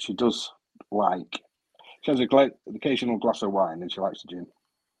much. But she does she has an occasional glass of wine, and she likes the gin.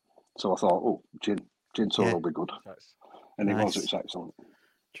 So I thought, gin tour will be good. And nice. It's excellent.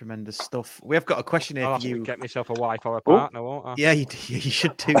 Tremendous stuff. We have got a question here for you. Get myself a wife or a partner, won't I? Yeah, you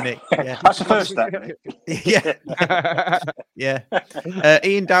should too, Nick. Yeah. That's the first step. Yeah.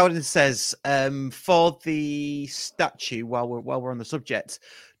 Ian Dowden says, for the statue, while we're on the subject,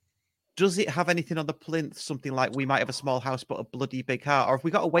 does it have anything on the plinth? Something like we might have a small house but a bloody big heart, or have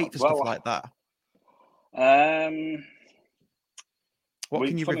we got to wait for stuff like that? What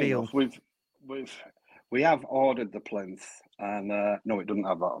can you reveal? Enough, we have ordered the plinth, and no, it doesn't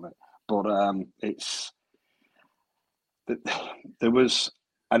have that on it. But it's there was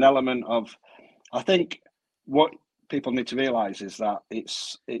an element of, I think, what people need to realise is that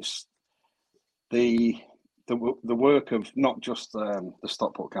it's the work of not just the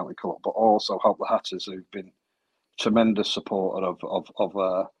Stockport County Club, but also Help the Hatters, who've been tremendous supporter of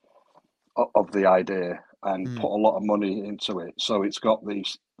the idea and put a lot of money into it. So it's got the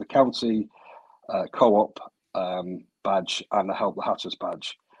county co-op badge and the Help the Hatters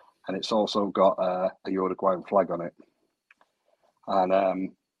badge, and it's also got a Uruguayan flag on it. And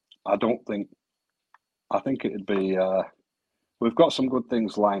I think it'd be. We've got some good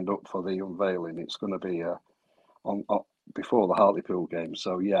things lined up for the unveiling. It's going to be before the Hartlepool game.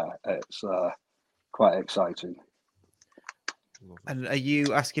 So yeah, it's quite exciting. And are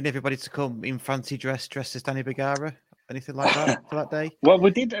you asking everybody to come in fancy dressed as Danny Bergara? Anything like that for that day? Well,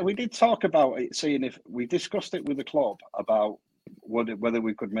 we did talk about it, seeing if we discussed it with the club about whether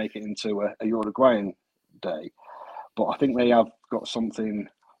we could make it into a Uruguayan day, but I think they have got something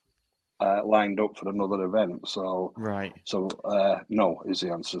lined up for another event. So right. So no is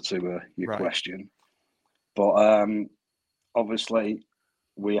the answer to your question. But obviously,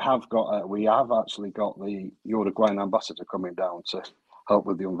 we have actually got the Uruguayan ambassador coming down to help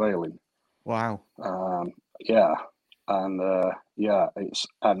with the unveiling. Wow. Yeah, and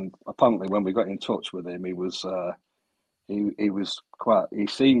and apparently when we got in touch with him, he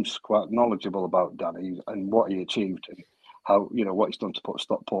seems quite knowledgeable about Danny and what he achieved and how what he's done to put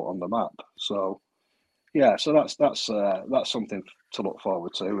Stockport on the map. So yeah, so that's something to look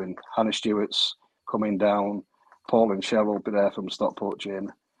forward to. And Hannah Stewart's coming down. Paul and Cheryl will be there from Stockport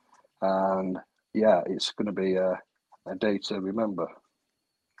Gin, and yeah, it's going to be a day to remember.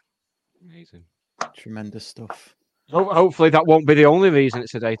 Amazing, tremendous stuff. Hopefully, that won't be the only reason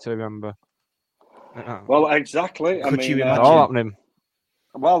it's a day to remember. Well, exactly. Could you imagine? All happening.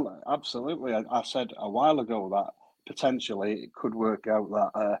 Well, absolutely. I said a while ago that potentially it could work out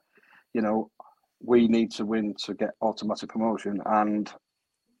that we need to win to get automatic promotion, and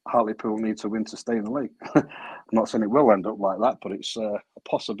Hartlepool need to win to stay in the league. I'm not saying it will end up like that, but it's a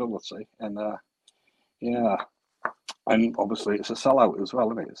possibility. And yeah, and obviously it's a sellout as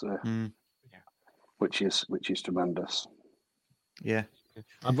well, isn't it? It's which is tremendous. Yeah.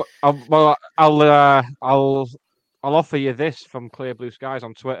 I'll offer you this from Clear Blue Skies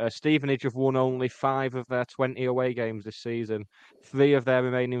on Twitter. Stevenage have won only 5 of their 20 away games this season. 3 of their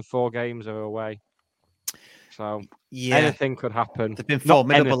remaining 4 games are away. So anything could happen. They've been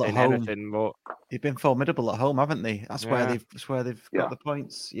formidable at home. But they've been formidable at home, haven't they? That's where they've got the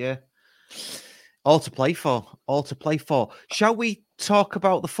points. Yeah. All to play for. Shall we talk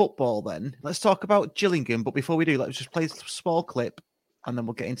about the football then? Let's talk about Gillingham. But before we do, let's just play a small clip and then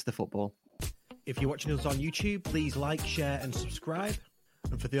we'll get into the football. If you're watching us on YouTube, please like, share and subscribe.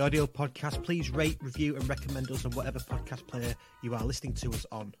 And for the audio podcast, please rate, review and recommend us on whatever podcast player you are listening to us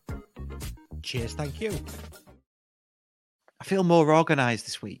on. Cheers, thank you. I feel more organised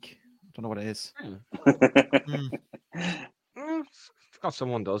this week. I don't know what it is. God,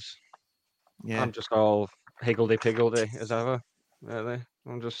 someone does. Yeah. I'm just all higgledy-piggledy as ever. Really.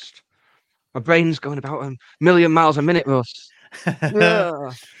 My brain's going about 1,000,000 miles a minute, Russ.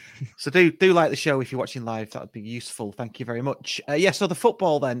 Yeah. So do like the show if you're watching live. That would be useful. Thank you very much. So the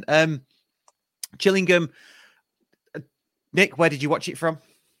football then. Gillingham. Nick, where did you watch it from?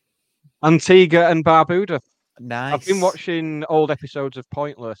 Antigua and Barbuda. Nice. I've been watching old episodes of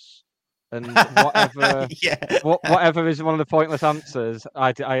Pointless, and whatever whatever is one of the pointless answers, I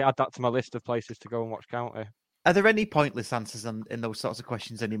add that to my list of places to go and watch County. Are there any pointless answers in those sorts of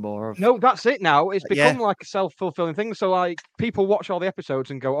questions anymore? No, that's it now. It's become like a self-fulfilling thing. So like people watch all the episodes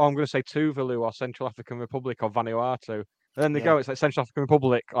and go, "Oh, I'm going to say Tuvalu or Central African Republic or Vanuatu," and then they go, "It's like Central African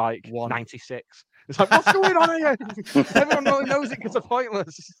Republic, like 96." It's like, what's going on here? Everyone knows it because of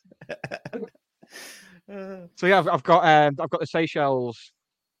Pointless. So yeah, I've got the Seychelles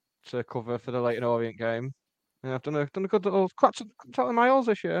to cover for the Leyton Orient game. Yeah, I've done a good little quite a miles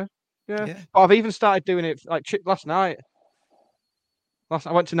this year. Yeah. But I've even started doing it like last night.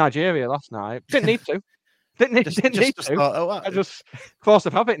 I went to Nigeria last night. Didn't need to. Didn't need to. I just forced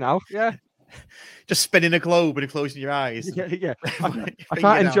of habit now. Yeah. Just spinning a globe and closing your eyes. Yeah. I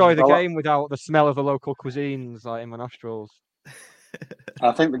can't enjoy the game without the smell of the local cuisines like in my nostrils.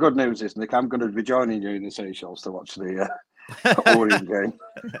 I think the good news is, Nick, I'm going to be joining you in the Seychelles to watch the Orient game.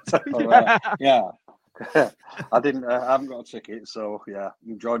 So, yeah. I haven't got a ticket, so yeah,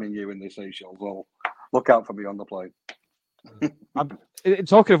 I'm joining you in the Seychelles. Well, look out for me on the plane.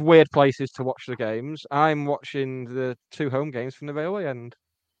 Talking of weird places to watch the games, I'm watching the 2 home games from the railway end.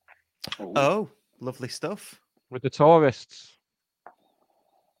 Oh, lovely stuff. With the tourists.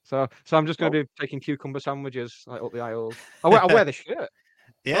 So I'm just going to be taking cucumber sandwiches like up the aisles. I wear the shirt.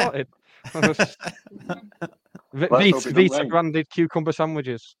 Yeah. Vita branded cucumber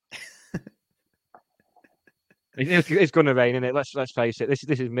sandwiches. It's going to rain, isn't it? Let's face it. This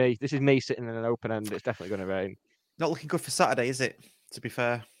is me. This is me sitting in an open end. It's definitely going to rain. Not looking good for Saturday, is it? To be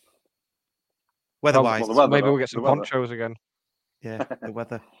fair, weather-wise, maybe we'll get some ponchos again. Yeah, the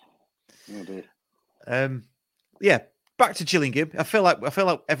weather. Oh dear. Yeah. Back to Gillingham. I feel like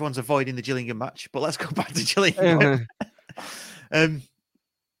everyone's avoiding the Gillingham match, but let's go back to Gillingham. I'm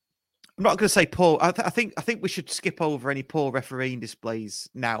not going to say poor. I think we should skip over any poor refereeing displays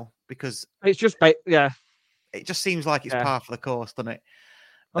now because it's just it just seems like it's par for the course, doesn't it?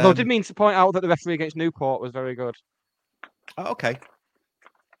 Although I did mean to point out that the referee against Newport was very good. Oh, okay.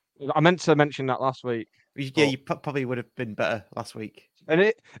 I meant to mention that last week. Yeah, you probably would have been better last week.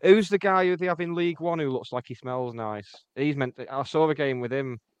 And who's the guy who they have in League One who looks like he smells nice? I saw a game with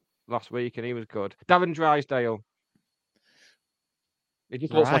him last week and he was good. Darren Drysdale. He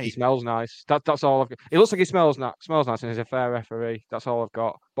just looks like he smells nice. That's all I've got. He looks like he smells nice and he's a fair referee. That's all I've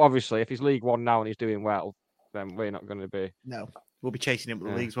got. But obviously, if he's League One now and he's doing well, then we're not going to be. No, we'll be chasing him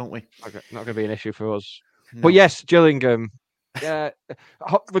with the leagues, won't we? Not going to be an issue for us. No. But yes, Gillingham. Yeah,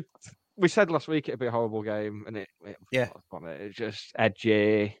 we said last week it'd be a horrible game, and it's just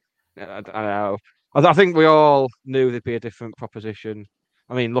edgy. I don't know. I think we all knew there'd be a different proposition.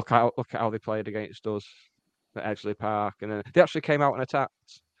 I mean, look at how they played against us at Edgeley Park, and then they actually came out and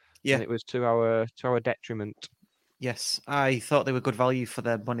attacked. Yeah, and it was to our detriment. Yes, I thought they were good value for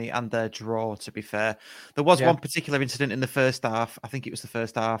their money and their draw. To be fair, there was one particular incident in the first half. I think it was the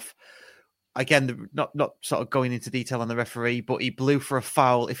first half. Again, not sort of going into detail on the referee, but he blew for a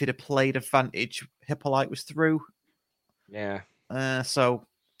foul. If he'd have played advantage, Hippolyte was through. Yeah. So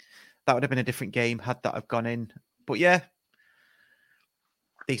that would have been a different game had that have gone in. But yeah,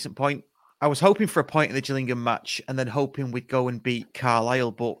 decent point. I was hoping for a point in the Gillingham match and then hoping we'd go and beat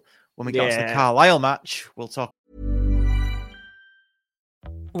Carlisle. But when we got to the Carlisle match, we'll talk.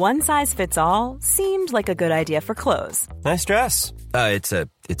 One size fits all seemed like a good idea for clothes. Nice dress. It's a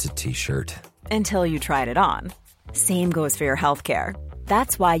t-shirt. Until you tried it on. Same goes for your healthcare.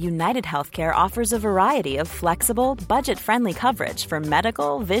 That's why United Healthcare offers a variety of flexible, budget-friendly coverage for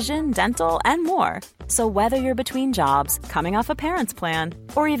medical, vision, dental, and more. So whether you're between jobs, coming off a parent's plan,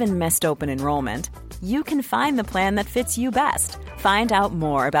 or even missed open enrollment, you can find the plan that fits you best. Find out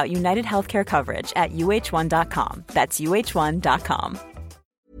more about United Healthcare coverage at uh1.com. That's uh1.com.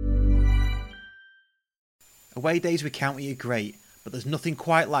 Away days with County are great, but there's nothing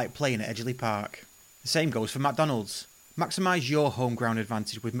quite like playing at Edgeley Park. The same goes for McDonald's. Maximise your home ground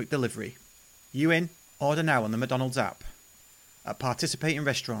advantage with McDelivery. You in? Order now on the McDonald's app. At participating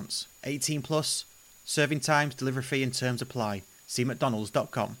restaurants, 18 plus, serving times, delivery fee and terms apply. See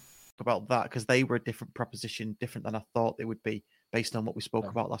mcdonalds.com. About that, because they were a different proposition, different than I thought they would be, based on what we spoke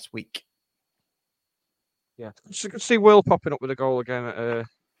about last week. Yeah, so good to see Will popping up with a goal again.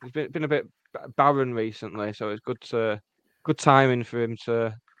 He's been a bit barren recently, so it's good timing for him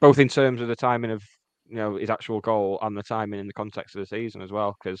to, both in terms of the timing of his actual goal and the timing in the context of the season as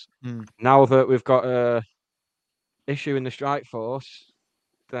well. Because now that we've got a issue in the strike force,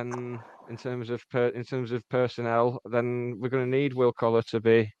 then in terms of personnel, then we're going to need Will Collar to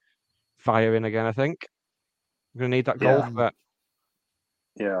be firing again. I think we're going to need that goal for that.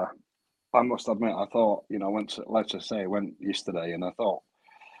 Yeah, I must admit, I thought I went yesterday, and I thought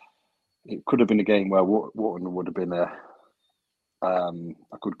it could have been a game where Wharton would have been a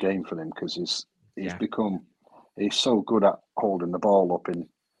good game for him, because he's so good at holding the ball up and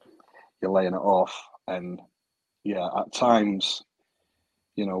you're laying it off, and at times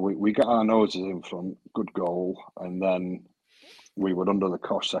we got our noses in front, good goal, and then we were under the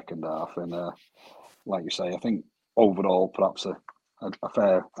cosh second half, and like you say, I think overall perhaps a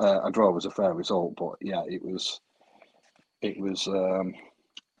draw was a fair result, but it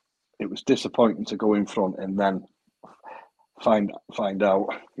was disappointing to go in front and then find out,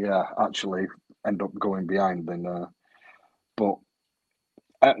 actually end up going behind. But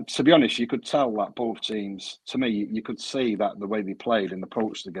to be honest, you could tell that both teams, to me, you could see that the way they played and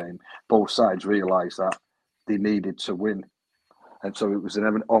approached the game, both sides realised that they needed to win. And so it was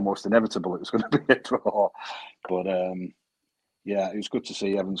almost inevitable it was going to be a draw. But it was good to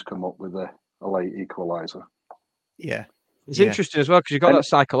see Evans come up with a late equaliser. Yeah. It's interesting as well, because you've got that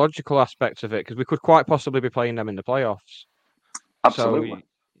psychological aspect of it, because we could quite possibly be playing them in the playoffs. Absolutely. So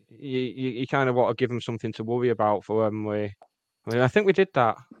you kind of want to give them something to worry about for when I think we did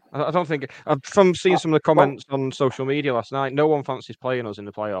that. I don't think, from seeing some of the comments on social media last night, no one fancies playing us in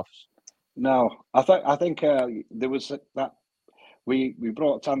the playoffs. No, I think there was that we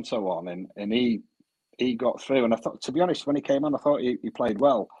brought Tanto on and he got through, and I thought, to be honest, when he came on, I thought he played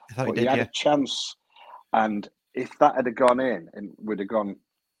well, but he had a chance, and if that had gone in and would have gone,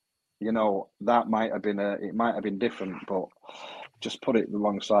 that might have been different, but just put it the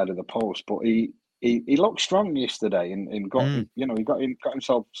wrong side of the post. But he looked strong yesterday and got he got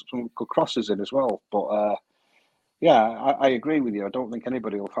himself some good crosses in as well. But I agree with you. I don't think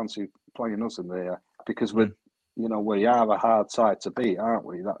anybody will fancy playing us in there, because we are a hard side to beat, aren't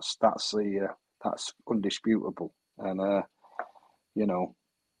we? That's undisputable, and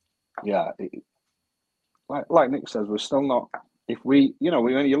like Nick says, we're still not if we,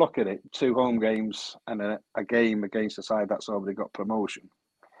 when you look at it, 2 home games and a game against a side that's already got promotion,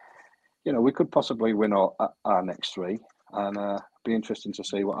 we could possibly win our next 3, and be interesting to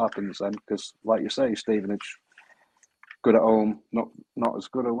see what happens then. Because, like you say, Stevenage good at home, not as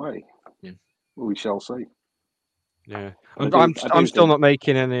good away. Yeah. We shall see. Yeah, I'm still not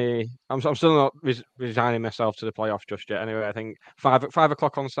making any. I'm still not resigning myself to the playoffs just yet. Anyway, I think 5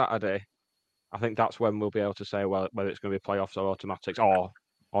 o'clock on Saturday. I think that's when we'll be able to say whether it's going to be playoffs or automatics or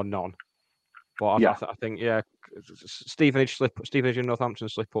none. But I think Stevenage and Northampton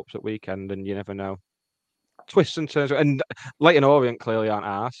slip ups at weekend, and you never know. Twists and turns, and Leighton Orient clearly aren't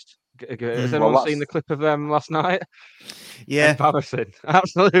arsed. Has anyone seen the clip of them last night? Yeah, embarrassing,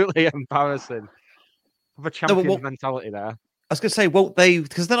 absolutely embarrassing. Have a champions mentality there. I was going to say, won't they?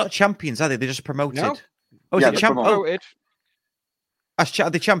 Because they're not champions, are they? They're just promoted. No. Oh, yeah, is it promoted. Are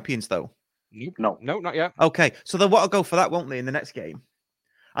they champions though? No, not yet. Okay, so they'll want to go for that, won't they, in the next game?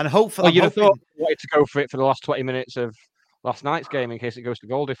 And hopefully, well, you'd have thought they wanted to go for it for the last 20 minutes of last night's game in case it goes to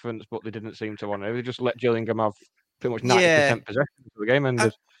goal difference, but they didn't seem to want to. They just let Gillingham have pretty much 90% possession until the game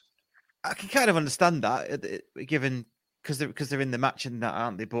ended. I can kind of understand that, given because they're in the match and that,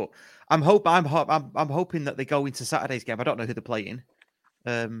 aren't they? But I'm hoping that they go into Saturday's game. I don't know who they're playing.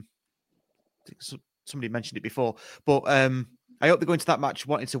 Somebody mentioned it before, but I hope they go into that match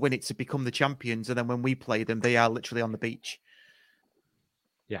wanting to win it to become the champions, and then when we play them, they are literally on the beach.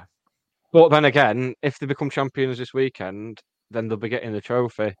 Yeah, but then again, if they become champions this weekend, then they'll be getting the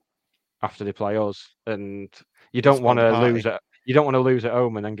trophy after they play us, and you don't want to lose it. You don't want to lose at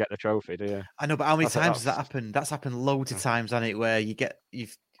home and then get the trophy, do you? I know, but how many times has that happened? That's happened loads of times, hasn't it? Where it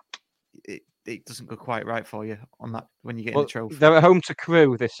doesn't go quite right for you on that when you get the trophy. They're at home to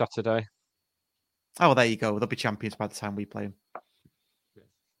Crewe this Saturday. Oh, well, there you go. They'll be champions by the time we play them.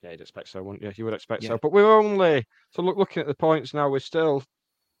 Yeah, you'd expect so, wouldn't you? You would expect so. But we're only looking at the points now. We're still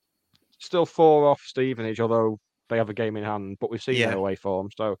 4 off Stevenage, although they have a game in hand. But we've seen their away form,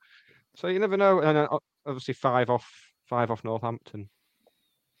 so you never know. And obviously 5 off Northampton,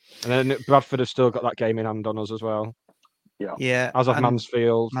 and then Bradford has still got that game in hand on us as well. Yeah. As of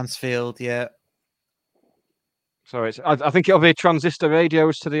Mansfield. Yeah. So I think it'll be transistor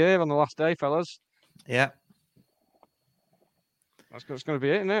radios to the ear on the last day, fellas. Yeah. That's going to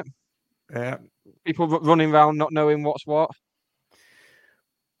be it, isn't it? Yeah. People running around not knowing what's what.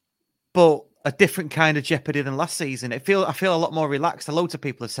 But a different kind of jeopardy than last season. I feel a lot more relaxed. Loads of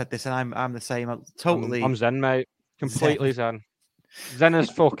people have said this, and I'm the same. I'm zen, mate. Completely zen. Zen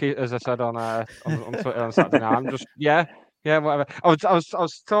as fuck, as I said on Twitter on Saturday night. I'm just whatever. I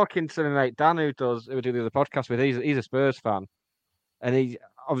was talking to my mate Dan, who we do the other podcast with. He's a Spurs fan, and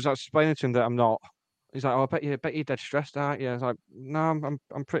I was explaining to him that I'm not. He's like, "Oh, I bet you're dead stressed, aren't you?" I was like, "No,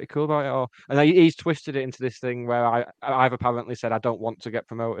 I'm pretty cool about it all." And he's twisted it into this thing where I've apparently said I don't want to get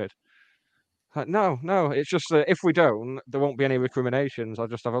promoted. Like, no, it's just that if we don't, there won't be any recriminations. I'll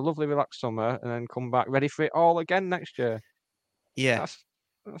just have a lovely, relaxed summer and then come back ready for it all again next year. Yeah,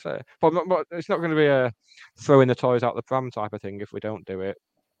 that's it. But it's not going to be a throwing the toys out the pram type of thing if we don't do it,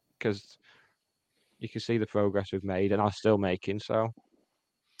 because you can see the progress we've made and are still making. So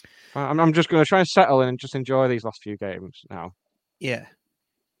I'm just going to try and settle in and just enjoy these last few games now. Yeah,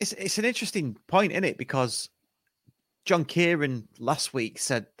 it's an interesting point, isn't it? Because John Kieran last week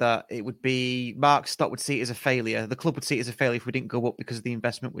said that it would be Mark Stott would see it as a failure. The club would see it as a failure if we didn't go up because of the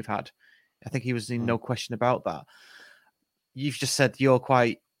investment we've had. I think he was in no question about that. You've just said you're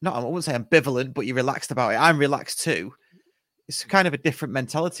quite, I wouldn't say ambivalent, but you're relaxed about it. I'm relaxed too. It's kind of a different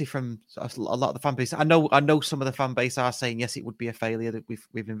mentality from a lot of the fan base. I know some of the fan base are saying, yes, it would be a failure that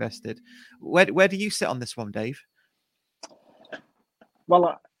we've invested. Where do you sit on this one, Dave?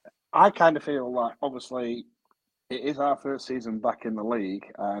 Well, I kind of feel like, obviously, it is our first season back in the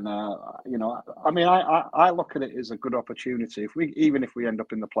league, and I look at it as a good opportunity. Even if we end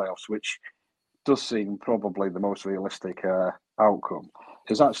up in the playoffs, which does seem probably the most realistic outcome,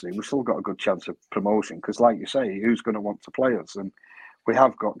 because actually we've still got a good chance of promotion. Because, like you say, who's going to want to play us? And we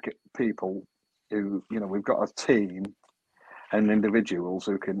have got people who, we've got a team and individuals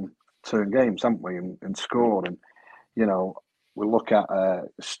who can turn games, haven't we, and score. And we look at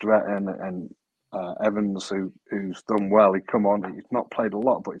Stretton and Evans, who's done well. He's not played a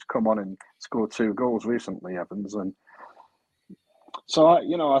lot, but he's come on and scored 2 goals recently, Evans. And so,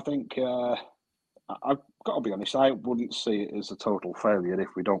 I think I've got to be honest, I wouldn't see it as a total failure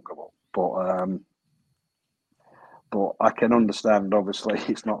if we don't go up. But I can understand, obviously,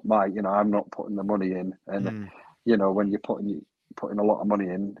 it's not I'm not putting the money in. And, when you're putting a lot of money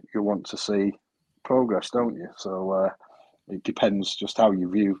in, you want to see progress, don't you? So it depends just how you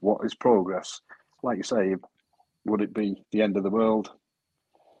view what is progress. Like you say, would it be the end of the world?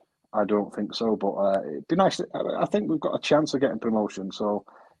 I don't think so, but it'd be nice. I think we've got a chance of getting promotion. So,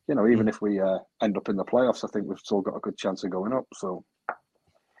 even if we end up in the playoffs, I think we've still got a good chance of going up. So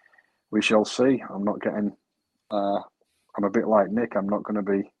we shall see. I'm not getting. I'm a bit like Nick. I'm not going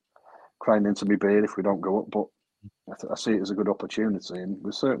to be crying into my beard if we don't go up, but I see it as a good opportunity, and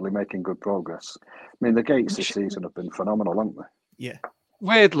we're certainly making good progress. I mean, the gates this season have been phenomenal, haven't they? Yeah.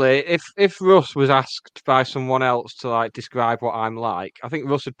 Weirdly, if Russ was asked by someone else to describe what I'm like, I think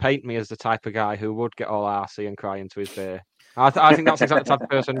Russ would paint me as the type of guy who would get all arsey and cry into his beer. I think that's exactly the type of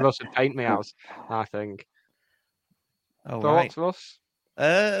person Russ would paint me as. I think. Oh, Thoughts, right. Russ?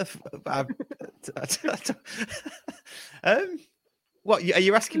 What are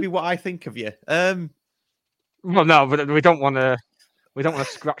you asking me? What I think of you? Well, no, but we don't want to. We don't want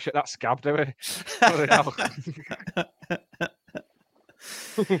to scratch at that scab, do we?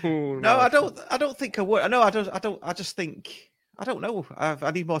 No, I don't think I would. No, I don't. I just think I don't know.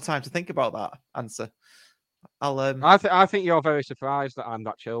 I need more time to think about that answer. I think you're very surprised that I'm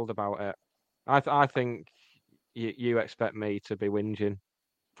that chilled about it. I think you expect me to be whinging.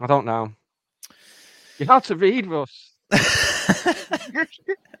 I don't know. You had to read, Russ. I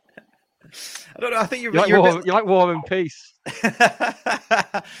don't know. I think you're like War and Peace.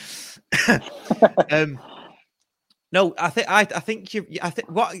 No, I think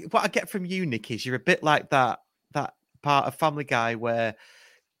what I get from you, Nick, is you're a bit like that part of Family Guy where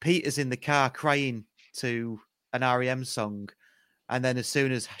Peter's in the car crying to an REM song, and then as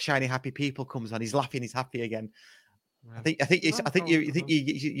soon as Shiny Happy People comes on, he's laughing, he's happy again. Yeah. I think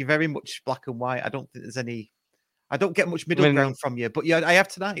you're very much black and white. I don't think there's any. I don't get much middle ground from you, but yeah, I have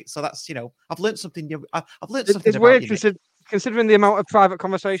tonight. So that's I've learned something new. I've learned something. It's weird considering the amount of private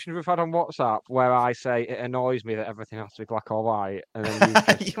conversations we've had on WhatsApp where I say it annoys me that everything has to be black or white, and then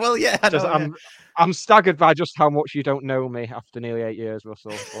you well, yeah, I'm staggered by just how much you don't know me after nearly 8 years,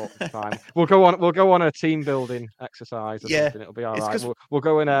 Russell. But it's fine. We'll go on a team building exercise. Something. It'll be all right. We'll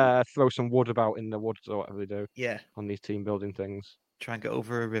go and throw some wood about in the woods or whatever they do. Yeah, on these team building things. Try and get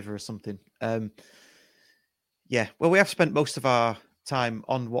over a river or something. Yeah, well, we have spent most of our time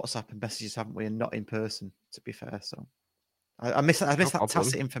on WhatsApp and messages, haven't we, and not in person, to be fair. So I miss that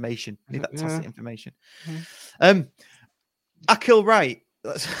tacit information. I need that tacit information. Akil Wright.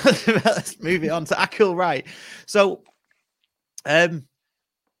 Let's move it on to Akil Wright. So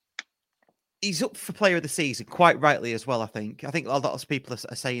he's up for Player of the Season, quite rightly as well, I think. I think a lot of people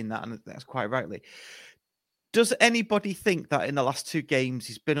are saying that, and that's quite rightly. Does anybody think that in the last 2 games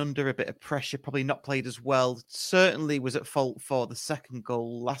he's been under a bit of pressure, probably not played as well, certainly was at fault for the second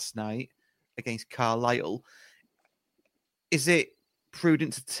goal last night against Carlisle? Is it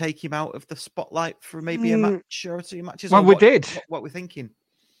prudent to take him out of the spotlight for maybe a match or 2 matches? Well, we did. What we're thinking?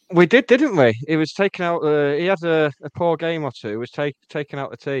 We did, didn't we? He was taken out. He had a poor game or two. Was taken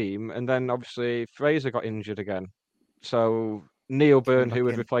out the team, and then obviously Fraser got injured again. So Neil Byrne, who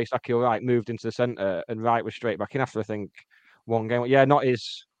had replaced Akil Wright, moved into the centre, and Wright was straight back in after I think 1 game. Yeah, not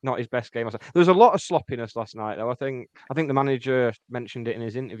his best game. There was a lot of sloppiness last night, though. I think the manager mentioned it in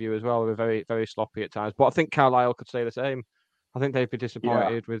his interview as well. They were very, very sloppy at times. But I think Carlisle could say the same. I think they'd be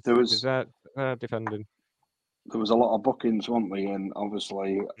disappointed with their defending. There was a lot of bookings, weren't we? And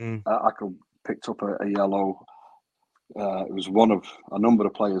obviously, Akil picked up a yellow. It was one of a number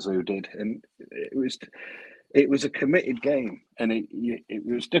of players who did, and it was a committed game, and it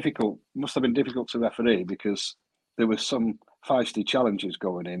was difficult. Must have been difficult to referee because there was some feisty challenges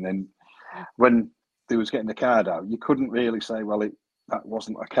going in, and when they was getting the card out, you couldn't really say, well, that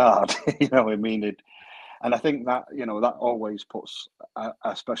wasn't a card. I mean, and I think that that always puts,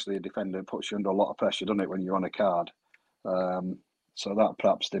 especially a defender, puts you under a lot of pressure, doesn't it, when you're on a card? So that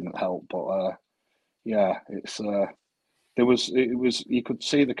perhaps didn't help, but yeah, it was you could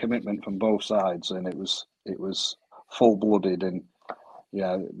see the commitment from both sides, and it was full blooded, and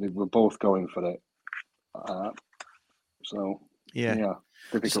yeah, they were both going for it. So yeah,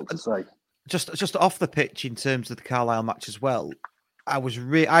 difficult to say. Just off the pitch in terms of the Carlisle match as well. I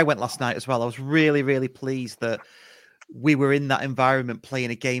went last night as well. I was really, really pleased that we were in that environment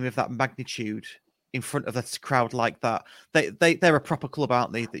playing a game of that magnitude in front of a crowd like that. They're a proper club,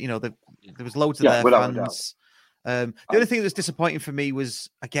 aren't they? There was loads of their fans. The only thing that was disappointing for me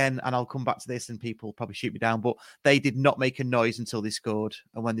was, again, and I'll come back to this and people probably shoot me down, but they did not make a noise until they scored.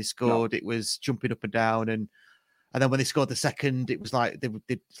 And when they scored, it was jumping up and down. And then when they scored the second, it was like they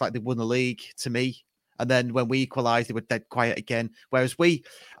won the league to me. And then when we equalised, they were dead quiet again. Whereas I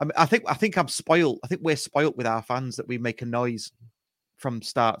think I'm spoiled. I think we're spoiled with our fans that we make a noise from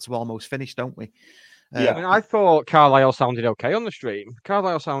start to almost finish, don't we? I mean, I thought Carlisle sounded okay on the stream.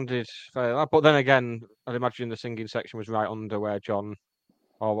 Carlisle sounded fairly loud, but then again, I'd imagine the singing section was right under where John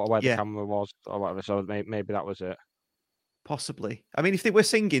or where the camera was or whatever. So maybe that was it. Possibly. I mean, if they were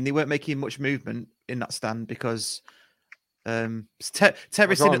singing, they weren't making much movement in that stand because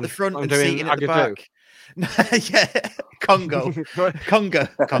Terry's in at the front and seating at the back. Yeah, Congo.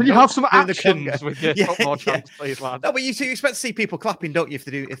 Can you have some actions with your football chants, please, lads? No, but you expect to see people clapping, don't you,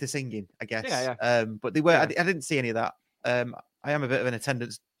 if they're singing, I guess. Yeah. But they were. I didn't see any of that. I am a bit of an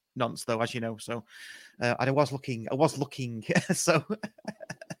attendance nonce, though, as you know. So I was looking. So.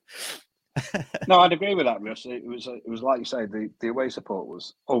 No, I'd agree with that, Russ. It was like you say, the away support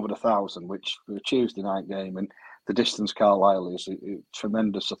was over 1,000, which for a Tuesday night game, and the distance Carlisle is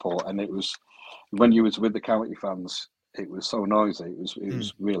tremendous support. And it was when you was with the county fans, it was so noisy. It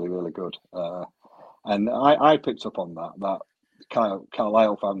was really, really good. And I picked up on that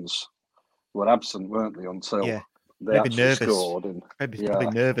Carlisle fans were absent, weren't they, until they actually scored. And probably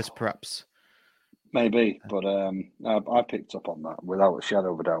nervous, perhaps. Maybe, but I picked up on that without a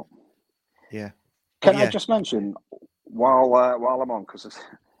shadow of a doubt. Yeah. Can I just mention while I'm on, because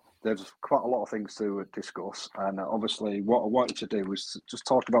there's quite a lot of things to discuss, and obviously what I wanted to do was just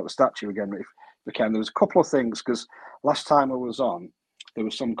talk about the statue again, if we can. There was a couple of things, because last time I was on, there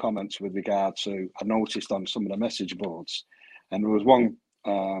were some comments with regard to, I noticed on some of the message boards, and there was one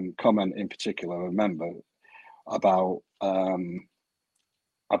comment in particular, I remember, about how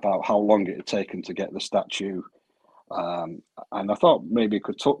long it had taken to get the statue. And I thought maybe I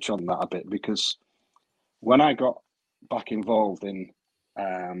could touch on that a bit, because when I got back involved in,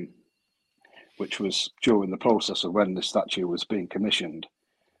 which was during the process of when the statue was being commissioned,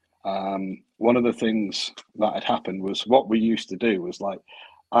 one of the things that had happened was what we used to do was, like,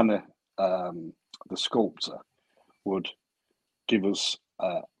 Anna, the sculptor, would give us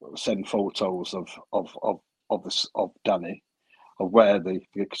send photos of Danny, of where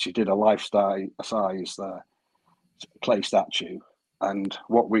she did a life-size clay statue, and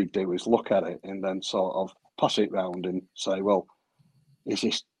what we'd do is look at it and then sort of pass it round and say, well,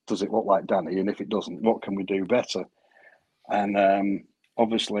 does it look like Danny? And if it doesn't, what can we do better? And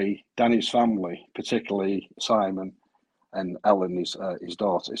obviously Danny's family, particularly Simon and Ellen, his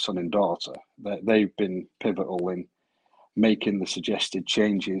daughter, his son and daughter, they've been pivotal in making the suggested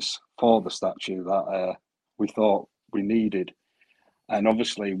changes for the statue that we thought we needed. And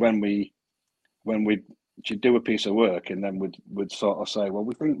obviously when we she'd do a piece of work and then would sort of say, well,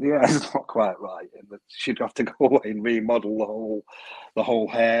 we think the hair's not quite right, and that she'd have to go away and remodel the whole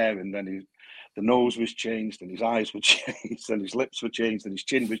hair, and then the nose was changed, and his eyes were changed, and his lips were changed, and his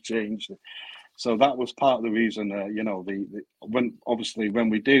chin was changed. So that was part of the reason, when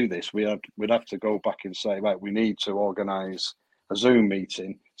we do this, we'd have to go back and say, right, we need to organise a Zoom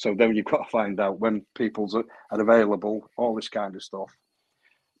meeting. So then you've got to find out when people are available, all this kind of stuff.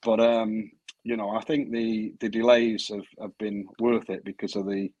 But I think the delays have been worth it because of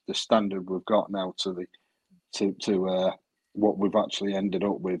the standard we've got now to what we've actually ended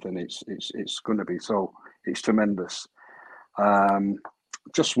up with, and it's going to be so it's tremendous.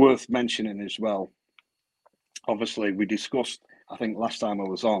 Just worth mentioning as well. Obviously, we discussed, I think last time I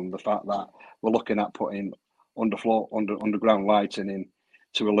was on, the fact that we're looking at putting underground lighting in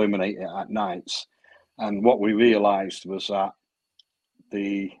to illuminate it at nights, and what we realised was that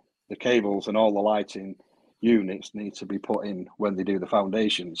the cables and all the lighting units need to be put in when they do the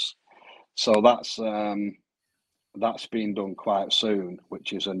foundations. So that's being done quite soon,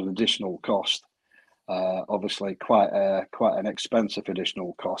 which is an additional cost. Obviously, quite an expensive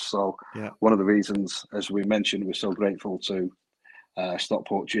additional cost. So one of the reasons, as we mentioned, we're so grateful to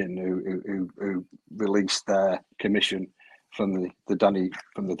Stockport Gin, who released their commission from the Danny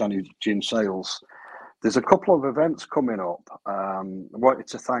Gin sales. There's a couple of events coming up. I wanted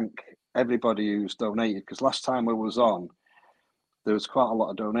to thank everybody who's donated, because last time I was on, there was quite a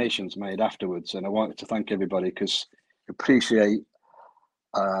lot of donations made afterwards, and I wanted to thank everybody because I appreciate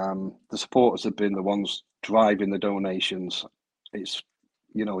the supporters have been the ones driving the donations. It's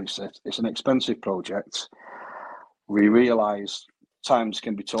an expensive project. We realise times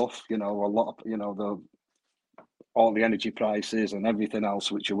can be tough. A lot of all the energy prices and everything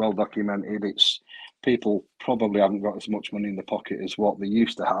else, which are well documented. It's people probably haven't got as much money in the pocket as what they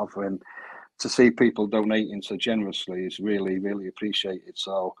used to have, and to see people donating so generously is really, really appreciated.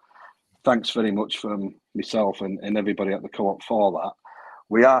 So thanks very much from myself and everybody at the co-op for that.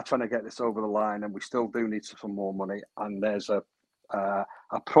 We are trying to get this over the line, and we still do need some more money. And there's a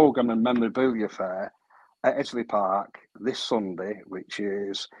programme and memorabilia fair at Edgley Park this Sunday, which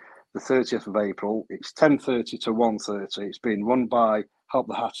is the 30th of April. It's 10:30 to 1:30. It's being run by Help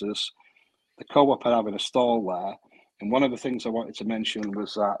the Hatters. the co-op are having a stall there. And one of the things I wanted to mention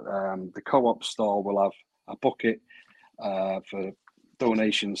was that the co-op stall will have a bucket for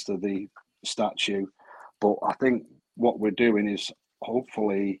donations to the statue. But I think what we're doing is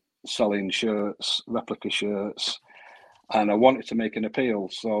hopefully selling shirts, replica shirts, and I wanted to make an appeal.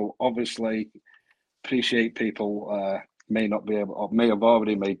 So obviously, appreciate people may not be able, or may have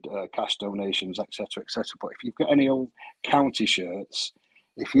already made cash donations, etc., etc. But if you've got any old county shirts,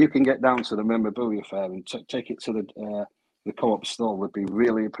 if you can get down to the memorabilia fair and take it to the co-op store, would be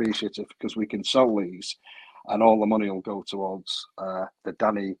really appreciative, because we can sell these, and all the money will go towards the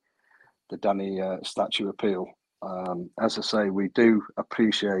Danny statue appeal. As I say, we do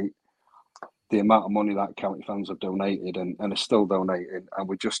appreciate the amount of money that county fans have donated and are still donating, and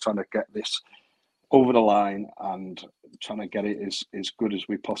we're just trying to get this over the line and trying to get it as good as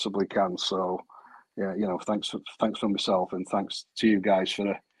we possibly can. So, yeah, thanks for myself, and thanks to you guys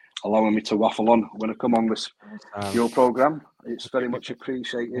for allowing me to waffle on when I come on this your program. It's very much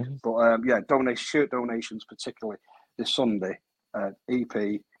appreciated. But shirt donations, particularly this Sunday at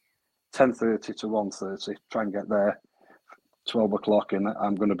EP, 10:30 to 1:30. Try and get there 12 o'clock, and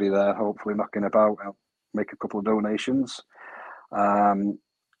I'm going to be there, hopefully knocking about. I'll make a couple of donations.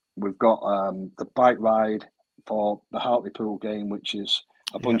 We've got the bike ride for the Hartlepool game, which is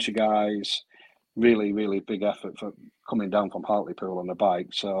a bunch of guys. Really, really big effort for coming down from Hartlepool on a bike.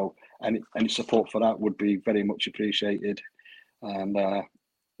 So any support for that would be very much appreciated. And I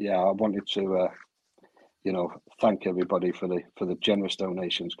wanted to thank everybody for the generous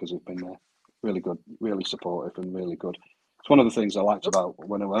donations, because they've been really good, really supportive, and really good. It's one of the things I liked about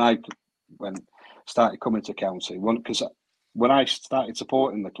when I started coming to county. Because when I started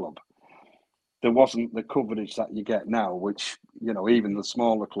supporting the club, there wasn't the coverage that you get now, which, even the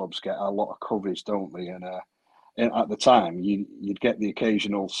smaller clubs get a lot of coverage, don't they? And at the time, you'd get the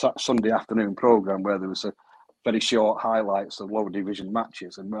occasional Sunday afternoon programme where there was a very short highlights of lower division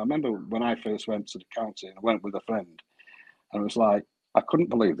matches. And I remember when I first went to the county, and I went with a friend, and it was like, I couldn't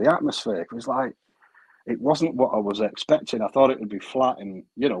believe the atmosphere. It was like, it wasn't what I was expecting. I thought it would be flat and,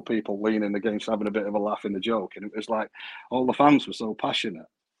 people leaning against, having a bit of a laugh in the joke. And it was like, all the fans were so passionate.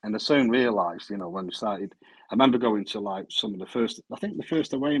 And I soon realised, when we started, I remember going to like some of the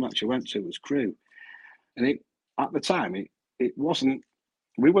first away match I went to was Crewe. And at the time, it wasn't,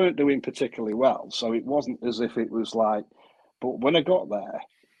 we weren't doing particularly well. So it wasn't as if it was like, but when I got there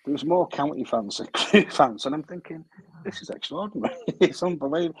was more county fans than Crewe fans. And I'm thinking, this is extraordinary. It's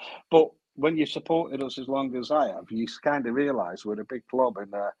unbelievable. But when you supported us as long as I have, you kind of realise we're a big club,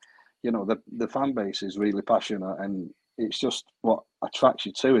 and the fan base is really passionate, and it's just what attracts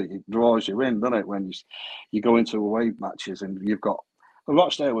you to it. It draws you in, doesn't it? When you go into away matches, and you've got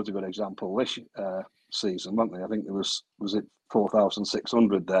Rochdale was a good example this season, weren't they? I think there was it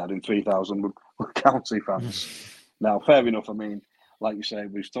 4,600 there, and 3,000 were county fans. Now, fair enough. I mean, like you say,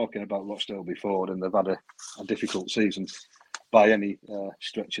 we was talking about Rochdale before, and they've had a difficult season by any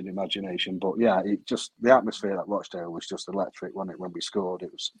stretch of the imagination. But yeah, the atmosphere at Rochdale was just electric, wasn't it? When we scored,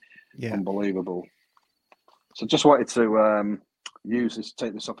 it was unbelievable. So just wanted to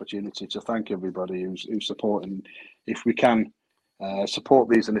take this opportunity to thank everybody who's supporting. If we can support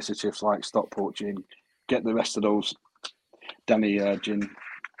these initiatives like Stockport Gin, get the rest of those Danny gin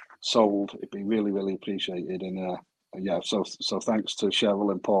sold, it'd be really, really appreciated. And so thanks to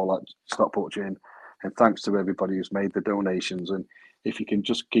Cheryl and Paul at Stockport Gin. And thanks to everybody who's made the donations. And if you can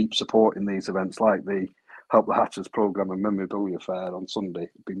just keep supporting these events like the Help the Hatters programme and Memorabilia Fair on Sunday,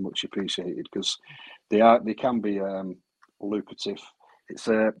 it'd be much appreciated, because they can be lucrative. It's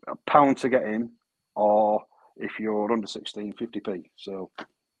 £1 to get in, or if you're under 16, 50p. So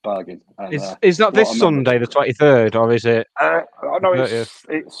bargain. And, is that this Sunday, the 23rd, or is it? No, it's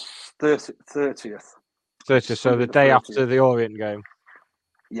 30th. 30th, so the day 30th. After the Orient game.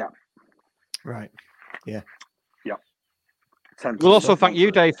 Yeah. Right. Yeah. Yeah. We'll also thank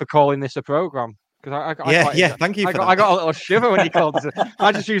you, Dave, for calling this a programme. Thank you. I got a little shiver when you called it.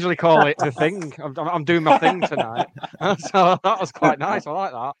 I just usually call it the thing. I'm doing my thing tonight, so that was quite nice. I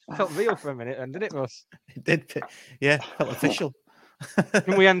like that. It felt real for a minute, then, didn't it, Russ? It did. Yeah, felt official.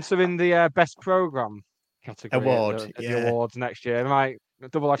 Can we enter in the best programme category award? The awards next year. Might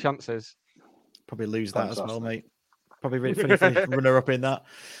double our chances. Probably lose that as well, mate. Probably finish runner up in that.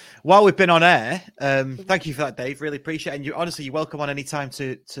 While we've been on air, thank you for that, Dave. Really appreciate it. And you're welcome on any time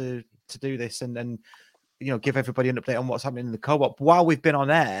to do this and give everybody an update on what's happening in the co-op. While we've been on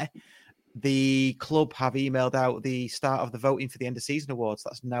air, the club have emailed out the start of the voting for the end of season awards.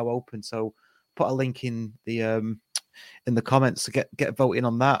 That's now open. So put a link in the comments to get voting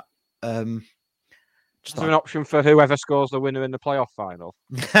on that. Is there an option for whoever scores the winner in the playoff final?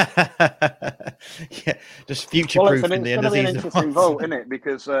 Yeah, just future-proof in the end of the season. It's going to be an interesting vote, isn't it?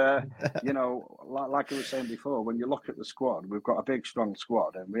 Because, like I was saying before, when you look at the squad, we've got a big, strong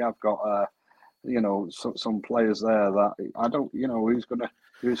squad, and we have got, some players there that I don't, who's going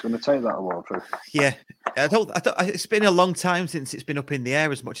to take that award for? Yeah, I don't. It's been a long time since it's been up in the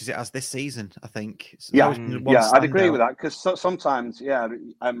air as much as it has this season. I think. I'd agree with that because sometimes,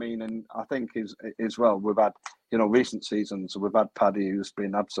 and I think as well we've had, recent seasons we've had Paddy who's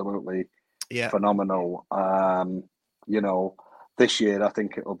been absolutely phenomenal. This year I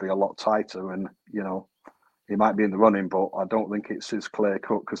think it'll be a lot tighter, and he might be in the running, but I don't think it's as clear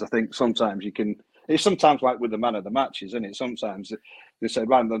cut because I think sometimes it's sometimes like with the man of the matches, isn't it? Sometimes they say,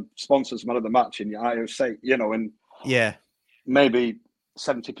 "Man, the sponsor's man of the match," and I say, and maybe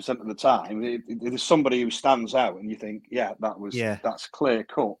 70% of the time, there's somebody who stands out, and you think, that's clear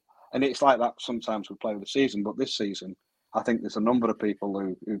cut, and it's like that sometimes we play with the season. But this season, I think there's a number of people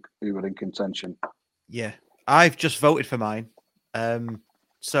who are in contention. Yeah, I've just voted for mine.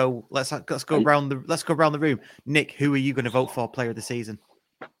 So let's go around the room. Nick, who are you going to vote for Player of the Season?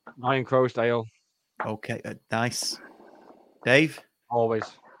 Ryan Croasdale. Okay, nice. Dave, always.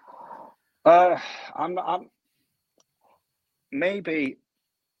 I'm maybe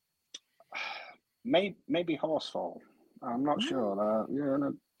Horsfall. I'm not sure.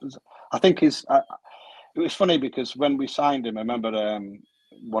 I think it was funny because when we signed him, I remember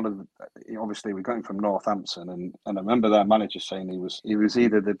obviously we got him from Northampton, and I remember their manager saying he was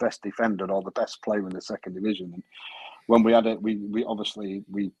either the best defender or the best player in the second division. And when we had it, we obviously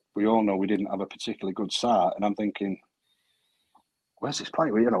we all know we didn't have a particularly good start, and I'm thinking, where's this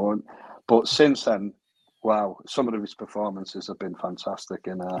player? But since then, wow, some of his performances have been fantastic.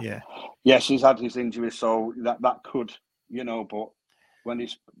 And yes, he's had his injuries, so that could, but when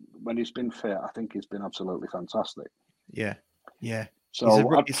he's been fit, I think he's been absolutely fantastic. Yeah.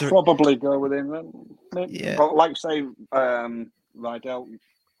 So I'd probably go with him. Yeah. But like say, Rydell,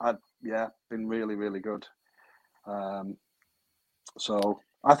 been really, really good. So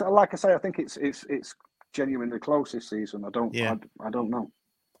like I say, I think it's genuinely close this season. I don't know.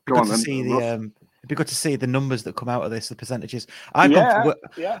 It'd be good to see the numbers that come out of this, the percentages.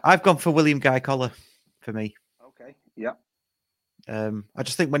 I've gone for William Guy Collar for me. Okay. Yeah. I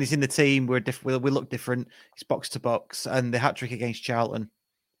just think when he's in the team, we look different. He's box to box, and the hat trick against Charlton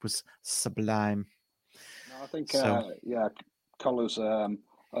was sublime. No, I think Collar's.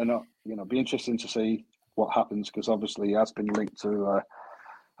 Be interesting to see what happens because obviously he has been linked to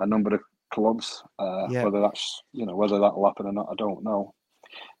a number of clubs. Whether that's whether that'll happen or not, I don't know.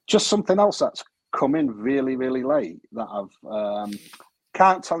 Just something else that's come in really, really late that I've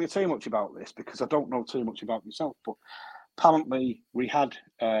can't tell you too much about this because I don't know too much about myself, but. Apparently, we had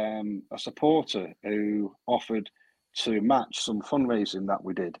a supporter who offered to match some fundraising that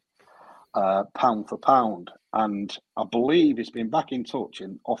we did, pound for pound, and I believe he's been back in touch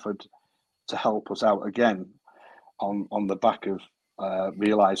and offered to help us out again on the back of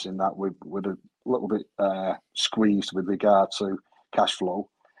realising that we're a little bit squeezed with regard to cash flow.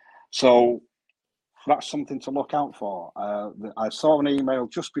 So that's something to look out for. I saw an email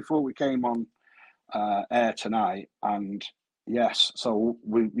just before we came on air tonight, and yes, so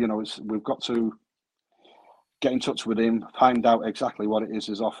we've got to get in touch with him, find out exactly what it is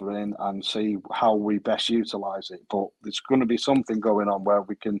he's offering, and see how we best utilise it. But there's going to be something going on where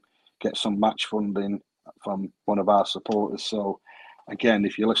we can get some match funding from one of our supporters. So again,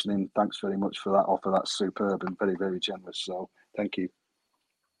 if you're listening, thanks very much for that offer. That's superb and very, very generous. So thank you.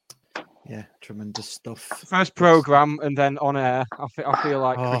 Yeah, tremendous stuff. First programme and then on air. I feel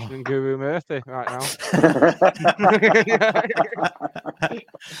like Christian Guru Murthy right now.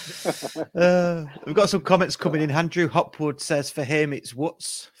 We've got some comments coming in. Andrew Hopwood says for him it's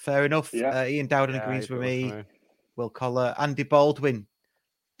Woods. Fair enough. Yeah. Ian Dowden agrees with me. Will Collar, Andy Baldwin,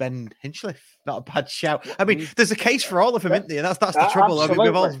 Ben Hinchliffe. Not a bad shout. I mean, there's a case for all of them, isn't there? That's the trouble. I mean,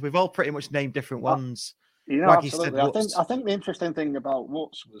 we've all pretty much named different ones. Absolutely. I think the interesting thing about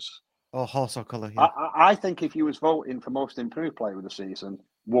Woods was. Horse or colour. Yeah. I think if you was voting for most improved player of the season,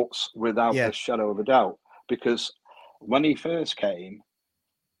 Woods without a shadow of a doubt, because when he first came,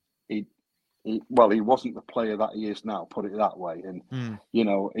 he wasn't the player that he is now. Put it that way, and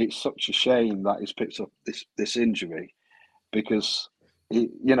it's such a shame that he's picked up this injury, because he's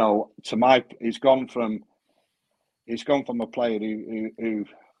gone from a player who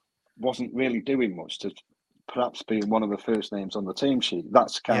wasn't really doing much to perhaps being one of the first names on the team sheet.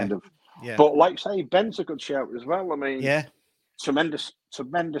 That's kind of. Yeah. But like say, Ben's a good shout as well. I mean, tremendous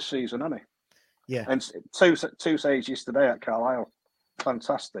season, hasn't he? Yeah. And two saves yesterday at Carlisle.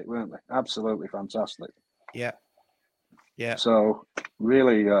 fantastic, weren't they? Absolutely fantastic. Yeah. Yeah. So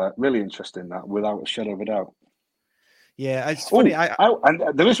really, really interesting that, without a shadow of a doubt. Yeah, it's funny. And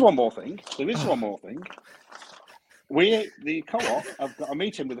there is one more thing. The co-op have got a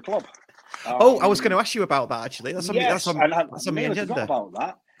meeting with the club. I was going to ask you about that actually. That's on I my agenda. Forgot about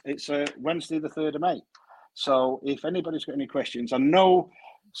that. It's Wednesday, the 3rd of May. So if anybody's got any questions, I know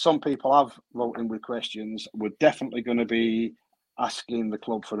some people have wrote in with questions. We're definitely going to be asking the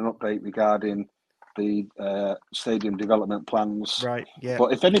club for an update regarding the stadium development plans. Right. Yeah.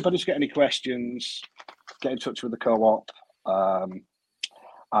 But if anybody's got any questions, get in touch with the co-op,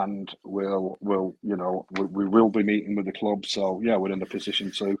 and we will be meeting with the club. So yeah, we're in a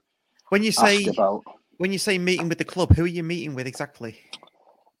position to when you say meeting with the club, who are you meeting with exactly?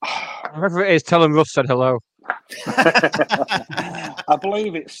 Whoever it is, tell them Russ said hello. I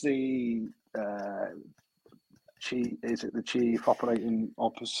believe it's the chief. Is it the chief operating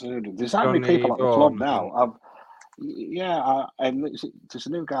officer? There's how many people at the club now? And there's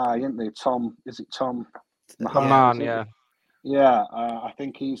a new guy, isn't there? Tom. Is it Tom? Mahan, yeah. Yeah, I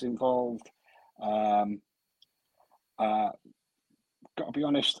think he's involved. Got to be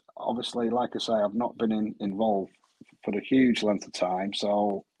honest. Obviously, like I say, I've not been involved for a huge length of time,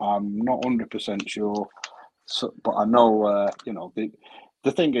 so I'm not 100% sure. So, but I know,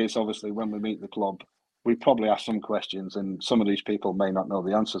 the thing is, obviously, when we meet the club, we probably ask some questions, and some of these people may not know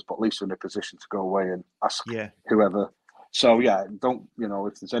the answers, but at least we're in a position to go away and ask whoever. So yeah, don't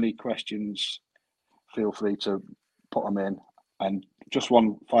if there's any questions, feel free to put them in. And just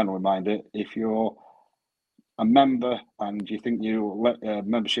one final reminder: if you're a member and you think your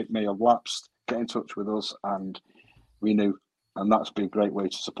membership may have lapsed, get in touch with us and renew. And that's been a great way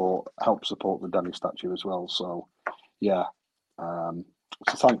to help support the Danny statue as well. So, yeah. So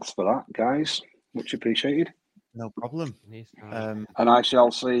thanks for that, guys. Much appreciated. No problem. And I shall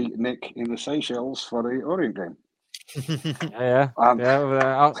see Nick in the Seychelles for the Orient game. I'll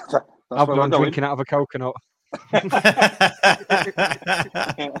be on drinking out of a coconut.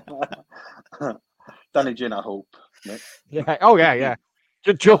 Danny Gin, I hope. Nick. Yeah. Oh yeah.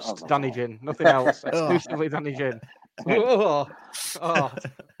 Just Danny Gin, nothing else. Exclusively Danny Gin. That's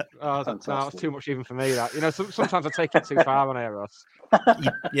too much even for me. That sometimes I take it too far on air, Ross.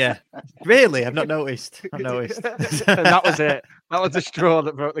 Yeah, really, I've not noticed. And that was it. That was the straw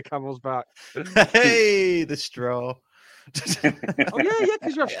that broke the camel's back. Hey, the straw. Yeah,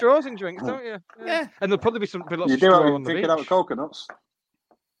 because you have straws in drinks, don't you? Yeah. And there'll probably be some lots you of do straw on the beach. Out of coconuts.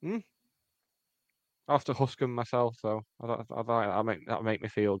 I have to husk them myself, though. That'll make me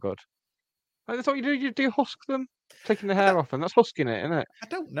feel good. I thought you do husk them, taking the hair off them. That's husking it, isn't it? I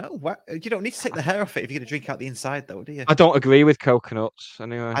don't know. You don't need to take the hair off it if you're going to drink out the inside, though, do you? I don't agree with coconuts,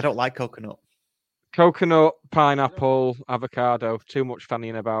 anyway. I don't like coconut. Coconut, pineapple, avocado. Too much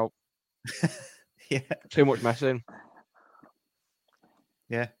fannying about. Yeah. Too much messing.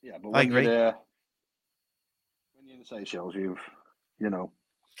 Yeah, but I agree. When you're in the Seychelles,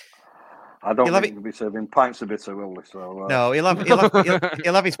 I don't think he'll be serving pints of bitter, will he? So no, he'll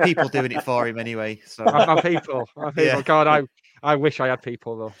have his people doing it for him anyway. So my people. Yeah. God, I wish I had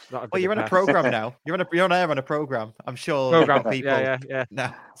people though. Well, you're on a program now. You're on air on a program. I'm sure. Program people. Yeah.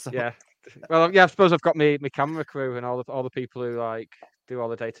 No, so. Yeah. Well, yeah. I suppose I've got my camera crew and all the people who do all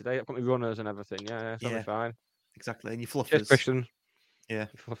the day to day. I've got my runners and everything. Yeah, that'll be fine. Exactly, and your fluffers. Cheers, Christian. Yeah,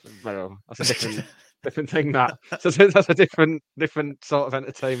 well, that's a different thing. That's a different sort of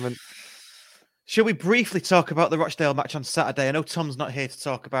entertainment. Shall we briefly talk about the Rochdale match on Saturday? I know Tom's not here to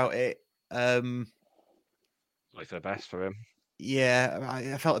talk about it. Like for the best for him. Yeah,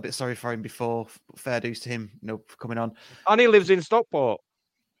 I felt a bit sorry for him before. Fair dues to him, for coming on. And he lives in Stockport.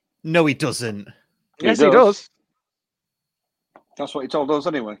 No, he doesn't. Yes, he does. That's what he told us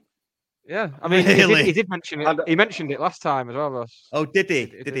anyway. Yeah, I mean, really? he did mention it. He mentioned it last time as well, Ross. Oh, did he?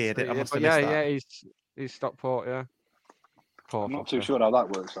 Did he? I must have missed that. Yeah, he's Stockport. Yeah. I'm not too sure how that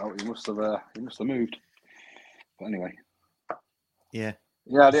works out. He must have moved. But anyway. Yeah.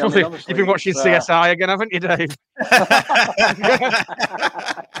 Yeah. You've been watching CSI again, haven't you, Dave?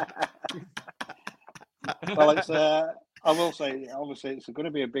 Well, it's. I will say, obviously, it's going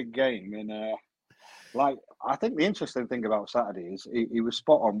to be a big game, and I think the interesting thing about Saturday is he was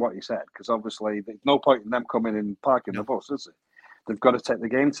spot on what he said, because obviously there's no point in them coming in and parking the bus, is it? They've got to take the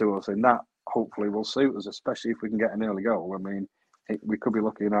game to us, and that hopefully will suit us, especially if we can get an early goal. I mean, we could be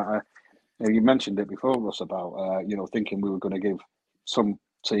looking at you mentioned it before, Russ, about thinking we were going to give some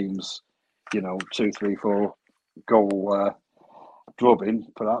teams 2, 3, 4 goal drubbing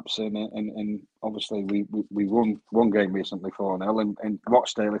perhaps, and obviously we won one game recently 4-0, and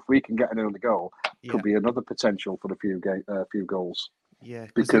Rochdale, if we can get an early goal, could be another potential for a few goals. Yeah,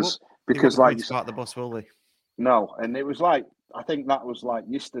 because they won't be like coming you to said, park the bus, will they? no, and it was like I think that was like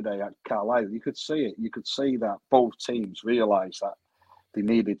yesterday at Carlisle. You could see it. You could see that both teams realised that they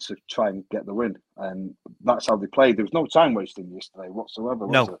needed to try and get the win, and that's how they played. There was no time wasting yesterday whatsoever,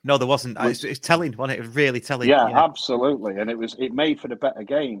 was there? No, there wasn't. Which, It's telling, wasn't it? It was really telling. yeah, absolutely, and it made for the better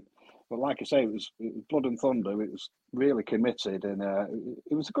game. But like I say, it was blood and thunder. It was really committed, and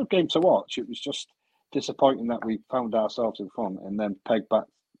it was a good game to watch. It was just disappointing that we found ourselves in front and then pegged back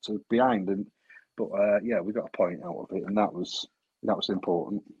to behind. But yeah, we got a point out of it, and that was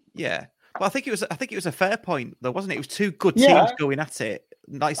important. Yeah, but I think it was a fair point though, wasn't it? It was two good teams Yeah, going at it.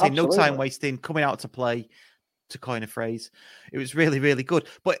 Like I say, no absolutely. time wasting, coming out to play. To coin a phrase, it was really, really good.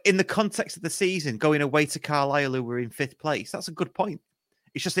 But in the context of the season, going away to Carlisle, who were in 5th place, that's a good point.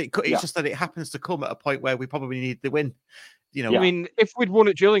 It's just just that it happens to come at a point where we probably need the win. You know, I mean, if we'd won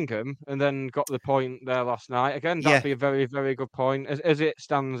at Gillingham and then got the point there last night, again, that'd be a very, very good point. As it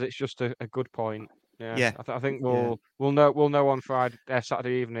stands, it's just a good point. Yeah. I think we'll know on Friday,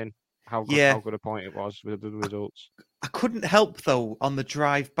 Saturday evening how good a point it was with the results. I couldn't help though on the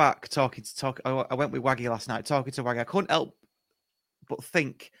drive back I went with Waggy last night talking to Waggy. I couldn't help but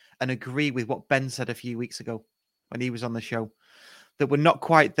think and agree with what Ben said a few weeks ago when he was on the show that we're not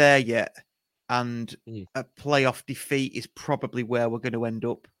quite there yet, and a playoff defeat is probably where we're going to end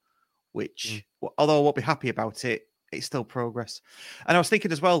up. Which, although I won't be happy about it, it's still progress. And I was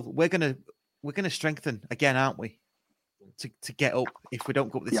thinking as well, we're gonna strengthen again, aren't we? To get up if we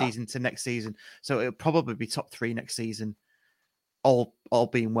don't go up the season to next season. So it'll probably be top 3 next season, all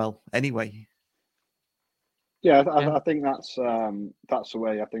being well anyway. Yeah, I think that's the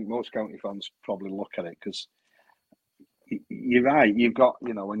way I think most county fans probably look at it, because you're right. You've got,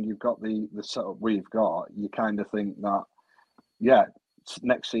 when you've got the setup we've got, you kind of think that,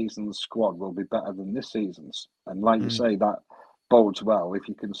 next season's squad will be better than this season's. And like you say, that bodes well if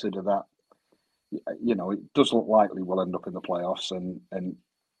you consider that, it does look likely we'll end up in the playoffs, and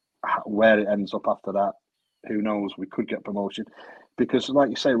where it ends up after that, who knows? We could get promotion, because like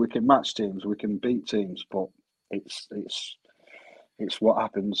you say, we can match teams, we can beat teams, but it's what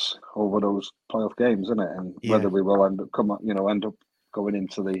happens over those playoff games, isn't it? And whether we will end up going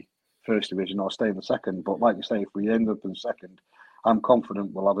into the first division or stay in the second. But like you say, if we end up in second, I'm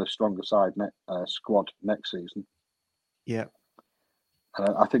confident we'll have a stronger squad next season. Yeah.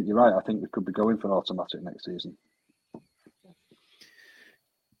 I think you're right. I think we could be going for automatic next season.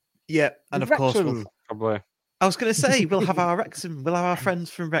 Yeah, and of course, probably. I was going to say we'll have our Wrexham. We'll have our friends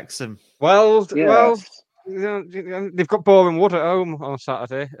from Wrexham. Well, they've got Boreham Wood at home on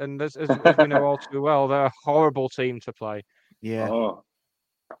Saturday, and as we know all too well, they're a horrible team to play. Yeah. Oh.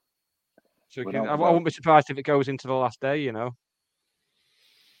 So I wouldn't be surprised if it goes into the last day.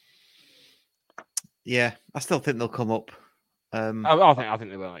 Yeah, I still think they'll come up. I think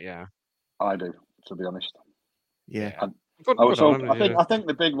they will. Yeah, I do. To be honest. Yeah. I think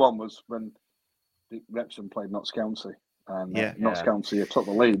the big one was when Wrexham played Notts County, and Notts County took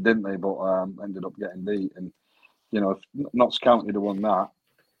the lead, didn't they? But ended up getting beat, and if Notts County had won that,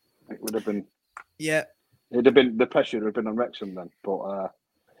 it would have been the pressure would have been on Wrexham then. But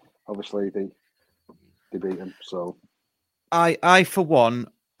obviously they beat them. So I for one,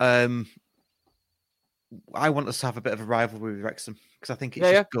 I want us to have a bit of a rivalry with Wrexham, because I think it's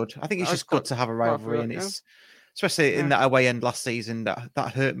just good. I think it's just good to have a rivalry, and it's especially in that away end last season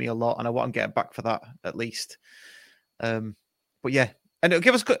that hurt me a lot, and I want to get back for that at least. But yeah, and it'll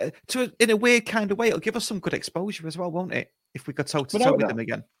give us good in a weird kind of way. It'll give us some good exposure as well, won't it? If we go toe to toe with them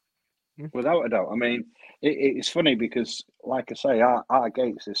again. Without a doubt. I mean, it's funny because, like I say, our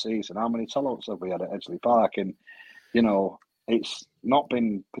gates this season, how many sellouts have we had at Edgeley Park? And, it's not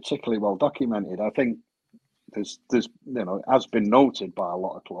been particularly well documented. I think there's it has been noted by a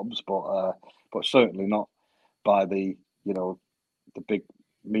lot of clubs, but certainly not by the big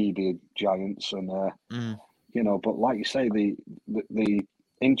media giants. And, but like you say, the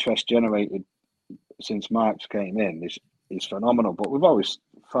interest generated since Marks came in is phenomenal. But we've always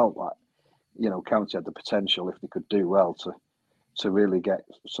felt like, County had the potential, if they could do well, to really get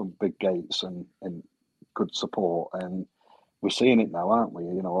some big gates and good support. And we're seeing it now, aren't we?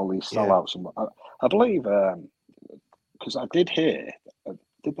 All these sellouts. And I believe, because I did hear,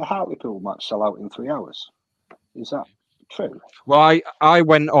 did the Hartlepool match sell out in 3 hours? Is that true? Well, I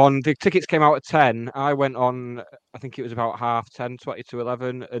went on, the tickets came out at 10. I went on, I think it was about 10:30, 20 to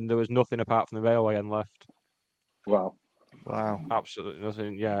 11, and there was nothing apart from the railway end left. Wow. Absolutely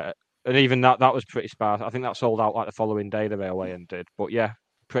nothing, yeah. And even that was pretty sparse. I think that sold out like the following day, the railway end did. But yeah,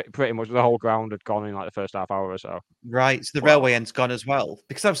 pretty much the whole ground had gone in like the first half hour or so. Right, so the railway end's gone as well.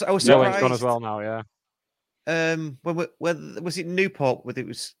 Because I was railway end's surprised. gone as well now, yeah. when was it Newport where it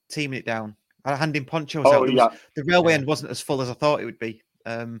was teaming it down? Handing ponchos Oh, out. yeah. The railway end wasn't as full as I thought it would be.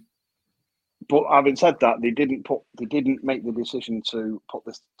 But having said that, they didn't make the decision to put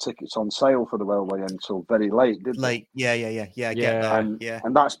the tickets on sale for the railway until very late, did they? Late, yeah. I get that.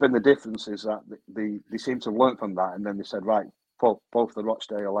 And that's been the difference, is that they seem to have learned from that, and then they said, right, for both the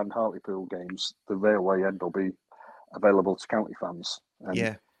Rochdale and Hartlepool games, the railway end will be available to county fans.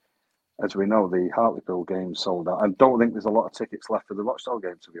 And as we know, the Hartlepool game sold out. I don't think there's a lot of tickets left for the Rochdale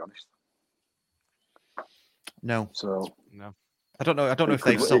game, to be honest. No. So no. I don't know if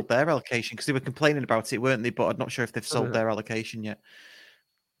they've sold their allocation, because they were complaining about it, weren't they? But I'm not sure if they've sold their allocation yet.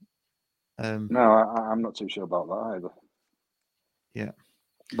 No, I'm not too sure about that either. Yeah.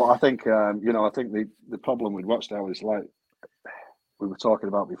 But I think, I think the problem with Rochdale is, like we were talking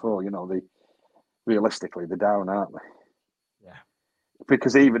about before, realistically, they're down, aren't they? Yeah.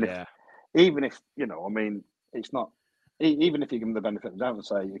 Because even if, it's not, even if you give them the benefit of the doubt and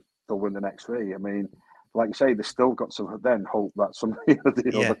say they'll win the next three, I mean, like you say, they've still got to then hope that some of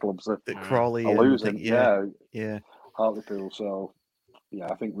the other clubs that Crawley are losing. Yeah. Hartlepool. So,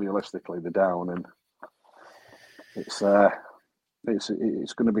 I think realistically they're down, and it's going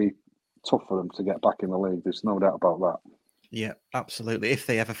to be tough for them to get back in the league. There's no doubt about that. Yeah, absolutely. If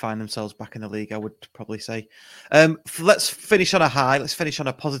they ever find themselves back in the league, I would probably say. Let's finish on a high. Let's finish on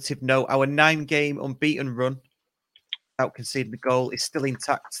a positive note. Our 9-game unbeaten run, out conceding the goal, is still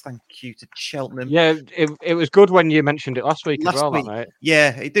intact. Thank you to Cheltenham. Yeah, it was good when you mentioned it last week as well, mate.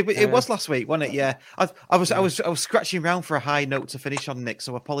 Yeah, it did. It was last week, wasn't it? Yeah, I was scratching around for a high note to finish on, Nick.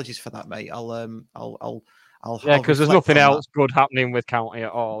 So apologies for that, mate. I'll because there's nothing else good happening with County at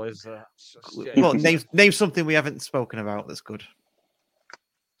all, is there? Well, name something we haven't spoken about that's good.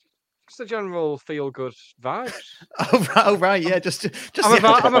 Just the general feel-good vibes. Oh right, yeah. Just I'm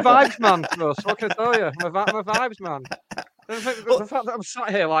a vibes man, Russ. What can I tell you? I'm a vibes man. The fact that I'm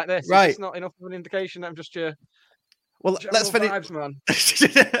sat here like this is just not enough of an indication that I'm just your. Well, let's finish. Vibes, man.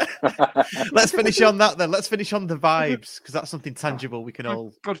 Let's finish on that then. Let's finish on the vibes, because that's something tangible we can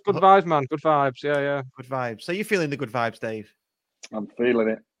all. Good vibes, man. Good vibes. Yeah. Good vibes. So you're feeling the good vibes, Dave? I'm feeling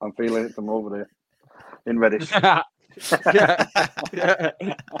it. from over there in Reddish. yeah.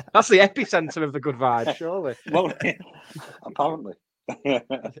 That's the epicenter of the good vibes, surely. Well, apparently. I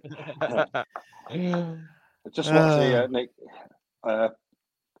just want to see Nick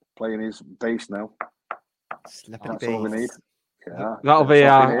playing his bass now. That's all we need. Yeah, that'll be.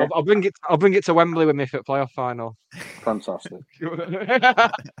 I'll bring it to Wembley with me for the playoff final. Fantastic.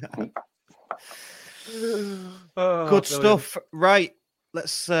 Good stuff. Right,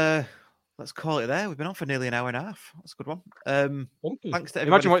 let's call it there. We've been on for nearly an hour and a half. That's a good one. Thanks to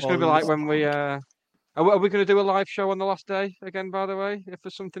everybody. Imagine what it's going to be like when we. Are we going to do a live show on the last day again? By the way, if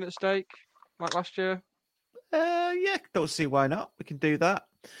there's something at stake like last year. Yeah, don't see why not. We can do that.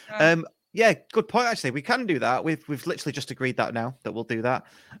 Yeah, good point. Actually, we can do that. We've literally just agreed that now that we'll do that.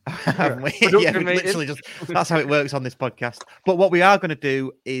 Haven't we? Yeah, we literally just. That's how it works on this podcast. But what we are going to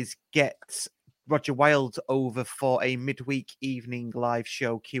do is get Roger Wild over for a midweek evening live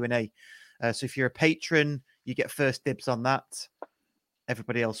show Q&A. So if you're a patron, you get first dibs on that.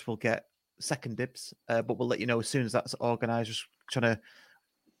 Everybody else will get second dibs. But we'll let you know as soon as that's organised. Just trying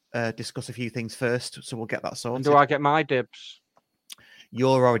to discuss a few things first, so we'll get that sorted. And do I get my dibs?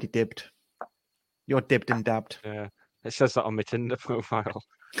 You're already dibbed. You're dibbed and dabbed. Yeah, it says that on my Tinder profile.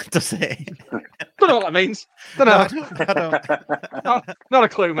 Does it? Don't know what that means. Don't know. I don't. Not a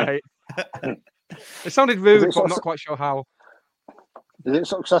clue, mate. It sounded rude, but I'm not quite sure how. Is it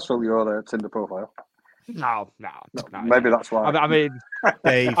successful, your Tinder profile? No. Maybe that's why. I mean,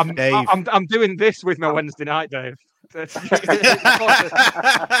 Dave, I'm doing this with my Wednesday night, Dave. Of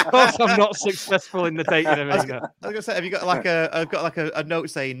course, I'm not successful in the dating arena. I was gonna say, have you got a note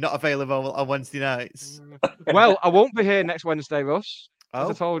saying not available on Wednesday nights? Well, I won't be here next Wednesday, Russ.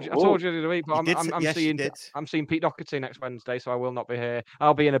 Oh, I told you the other week, but I'm seeing Pete Doherty next Wednesday, so I will not be here.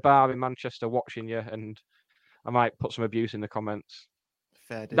 I'll be in a bar in Manchester watching you, and I might put some abuse in the comments.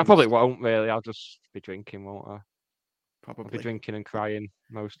 Fair I probably won't really. I'll just be drinking, won't I? Probably. I'll be drinking and crying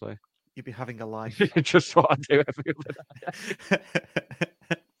mostly. You'll be having a life. Just what I do every other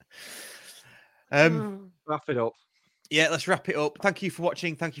day. Wrap it up. Yeah, let's wrap it up. Thank you for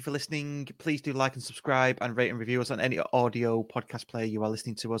watching. Thank you for listening. Please do like and subscribe and rate and review us on any audio podcast player you are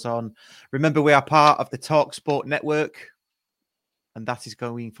listening to us on. Remember, we are part of the Talk Sport Network, and that is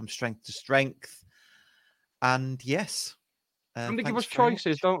going from strength to strength. And yes, and they give us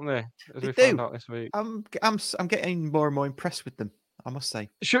choices, don't they? As we found out this week. I'm getting more and more impressed with them, I must say.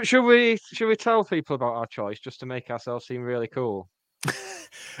 Should we tell people about our choice just to make ourselves seem really cool?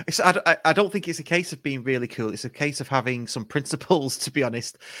 I don't think it's a case of being really cool. It's a case of having some principles, to be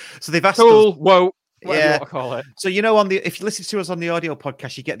honest. So they've asked cool, us, whoa, whatever you yeah. want to call it. So if you listen to us on the audio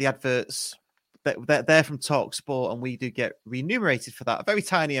podcast, you get the adverts. They're from Talk Sport, and we do get remunerated for that. A very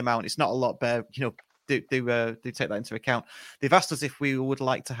tiny amount. It's not a lot, but do take that into account. They've asked us if we would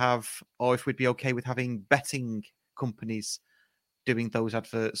like to have, or if we'd be okay with having betting companies doing those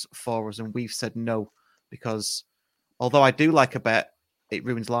adverts for us, and we've said no, because although I do like a bet, it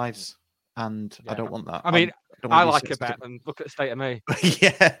ruins lives, and I don't want that. I mean, I like a bet, and look at the state of me.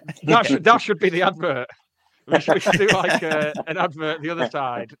 Yeah, that should be the advert. We should do like an advert the other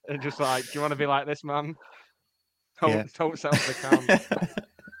side, and just like, do you want to be like this, man? Don't sell the can.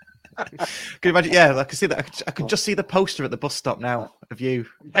 Can you imagine? Yeah, I can see that. I could just see the poster at the bus stop now of you.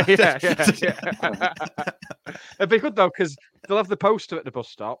 Yeah. It'd be good though, because they'll have the poster at the bus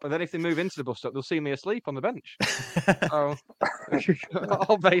stop, and then if they move into the bus stop, they'll see me asleep on the bench. So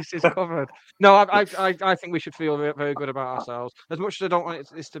all bases covered. No, I think we should feel very, very good about ourselves. As much as I don't want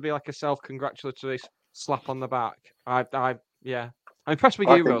this to be like a self-congratulatory slap on the back. I'm impressed with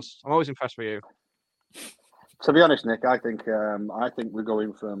you, Russ. I'm always impressed with you. To be honest, Nick, I think we're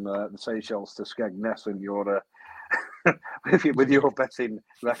going from the Seychelles to Skegness, and you're with your betting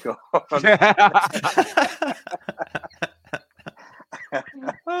record.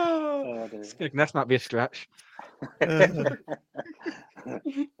 Skegness might be a stretch.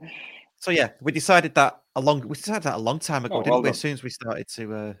 So yeah, we decided that a long time ago, didn't we? As soon as we started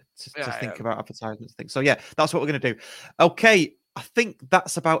to think about advertisements and things. So yeah, that's what we're going to do. Okay. I think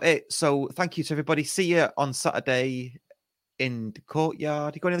that's about it. So thank you to everybody. See you on Saturday in the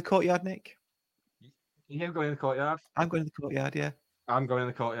courtyard. You going in the courtyard, Nick? You going in the courtyard? I'm going in the courtyard, yeah. I'm going in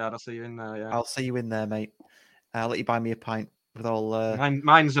the courtyard. I'll see you in there, yeah. I'll see you in there, mate. I'll let you buy me a pint with all...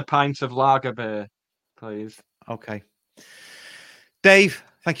 Mine's a pint of lager beer, please. Okay. Dave,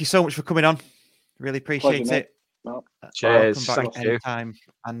 thank you so much for coming on. Really appreciate it. No. Cheers. Thank you. Anytime,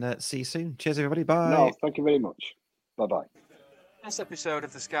 and see you soon. Cheers, everybody. Bye. No, thank you very much. Bye-bye. This episode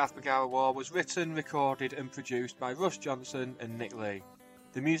of the Scarf Bagara War was written, recorded and produced by Russ Johnson and Nick Lee.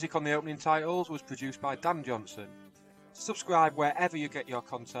 The music on the opening titles was produced by Dan Johnson. Subscribe wherever you get your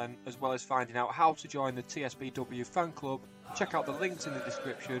content, as well as finding out how to join the TSBW fan club. Check out the links in the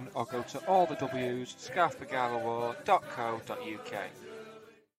description or go to all the W's, scarfbagarawar.co.uk.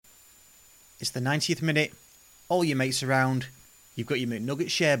 It's the 90th minute. All your mates around. You've got your McNugget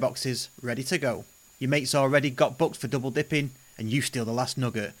share boxes ready to go. Your mates already got booked for double dipping, and you steal the last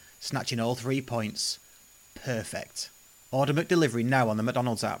nugget, snatching all 3 points. Perfect. Order McDelivery now on the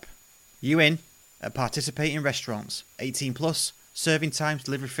McDonald's app. You in? At participating restaurants. 18 plus. Serving times,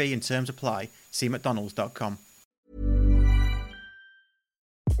 delivery fee and terms apply. See mcdonalds.com.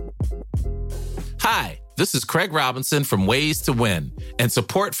 Hi, this is Craig Robinson from Ways to Win, and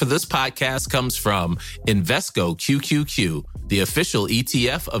support for this podcast comes from Invesco QQQ, the official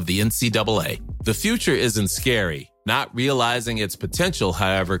ETF of the NCAA. The future isn't scary. Not realizing its potential,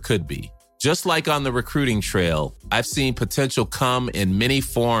 however, could be. Just like on the recruiting trail, I've seen potential come in many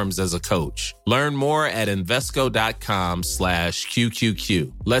forms as a coach. Learn more at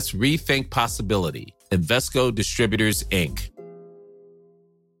Invesco.com/QQQ. Let's rethink possibility. Invesco Distributors, Inc.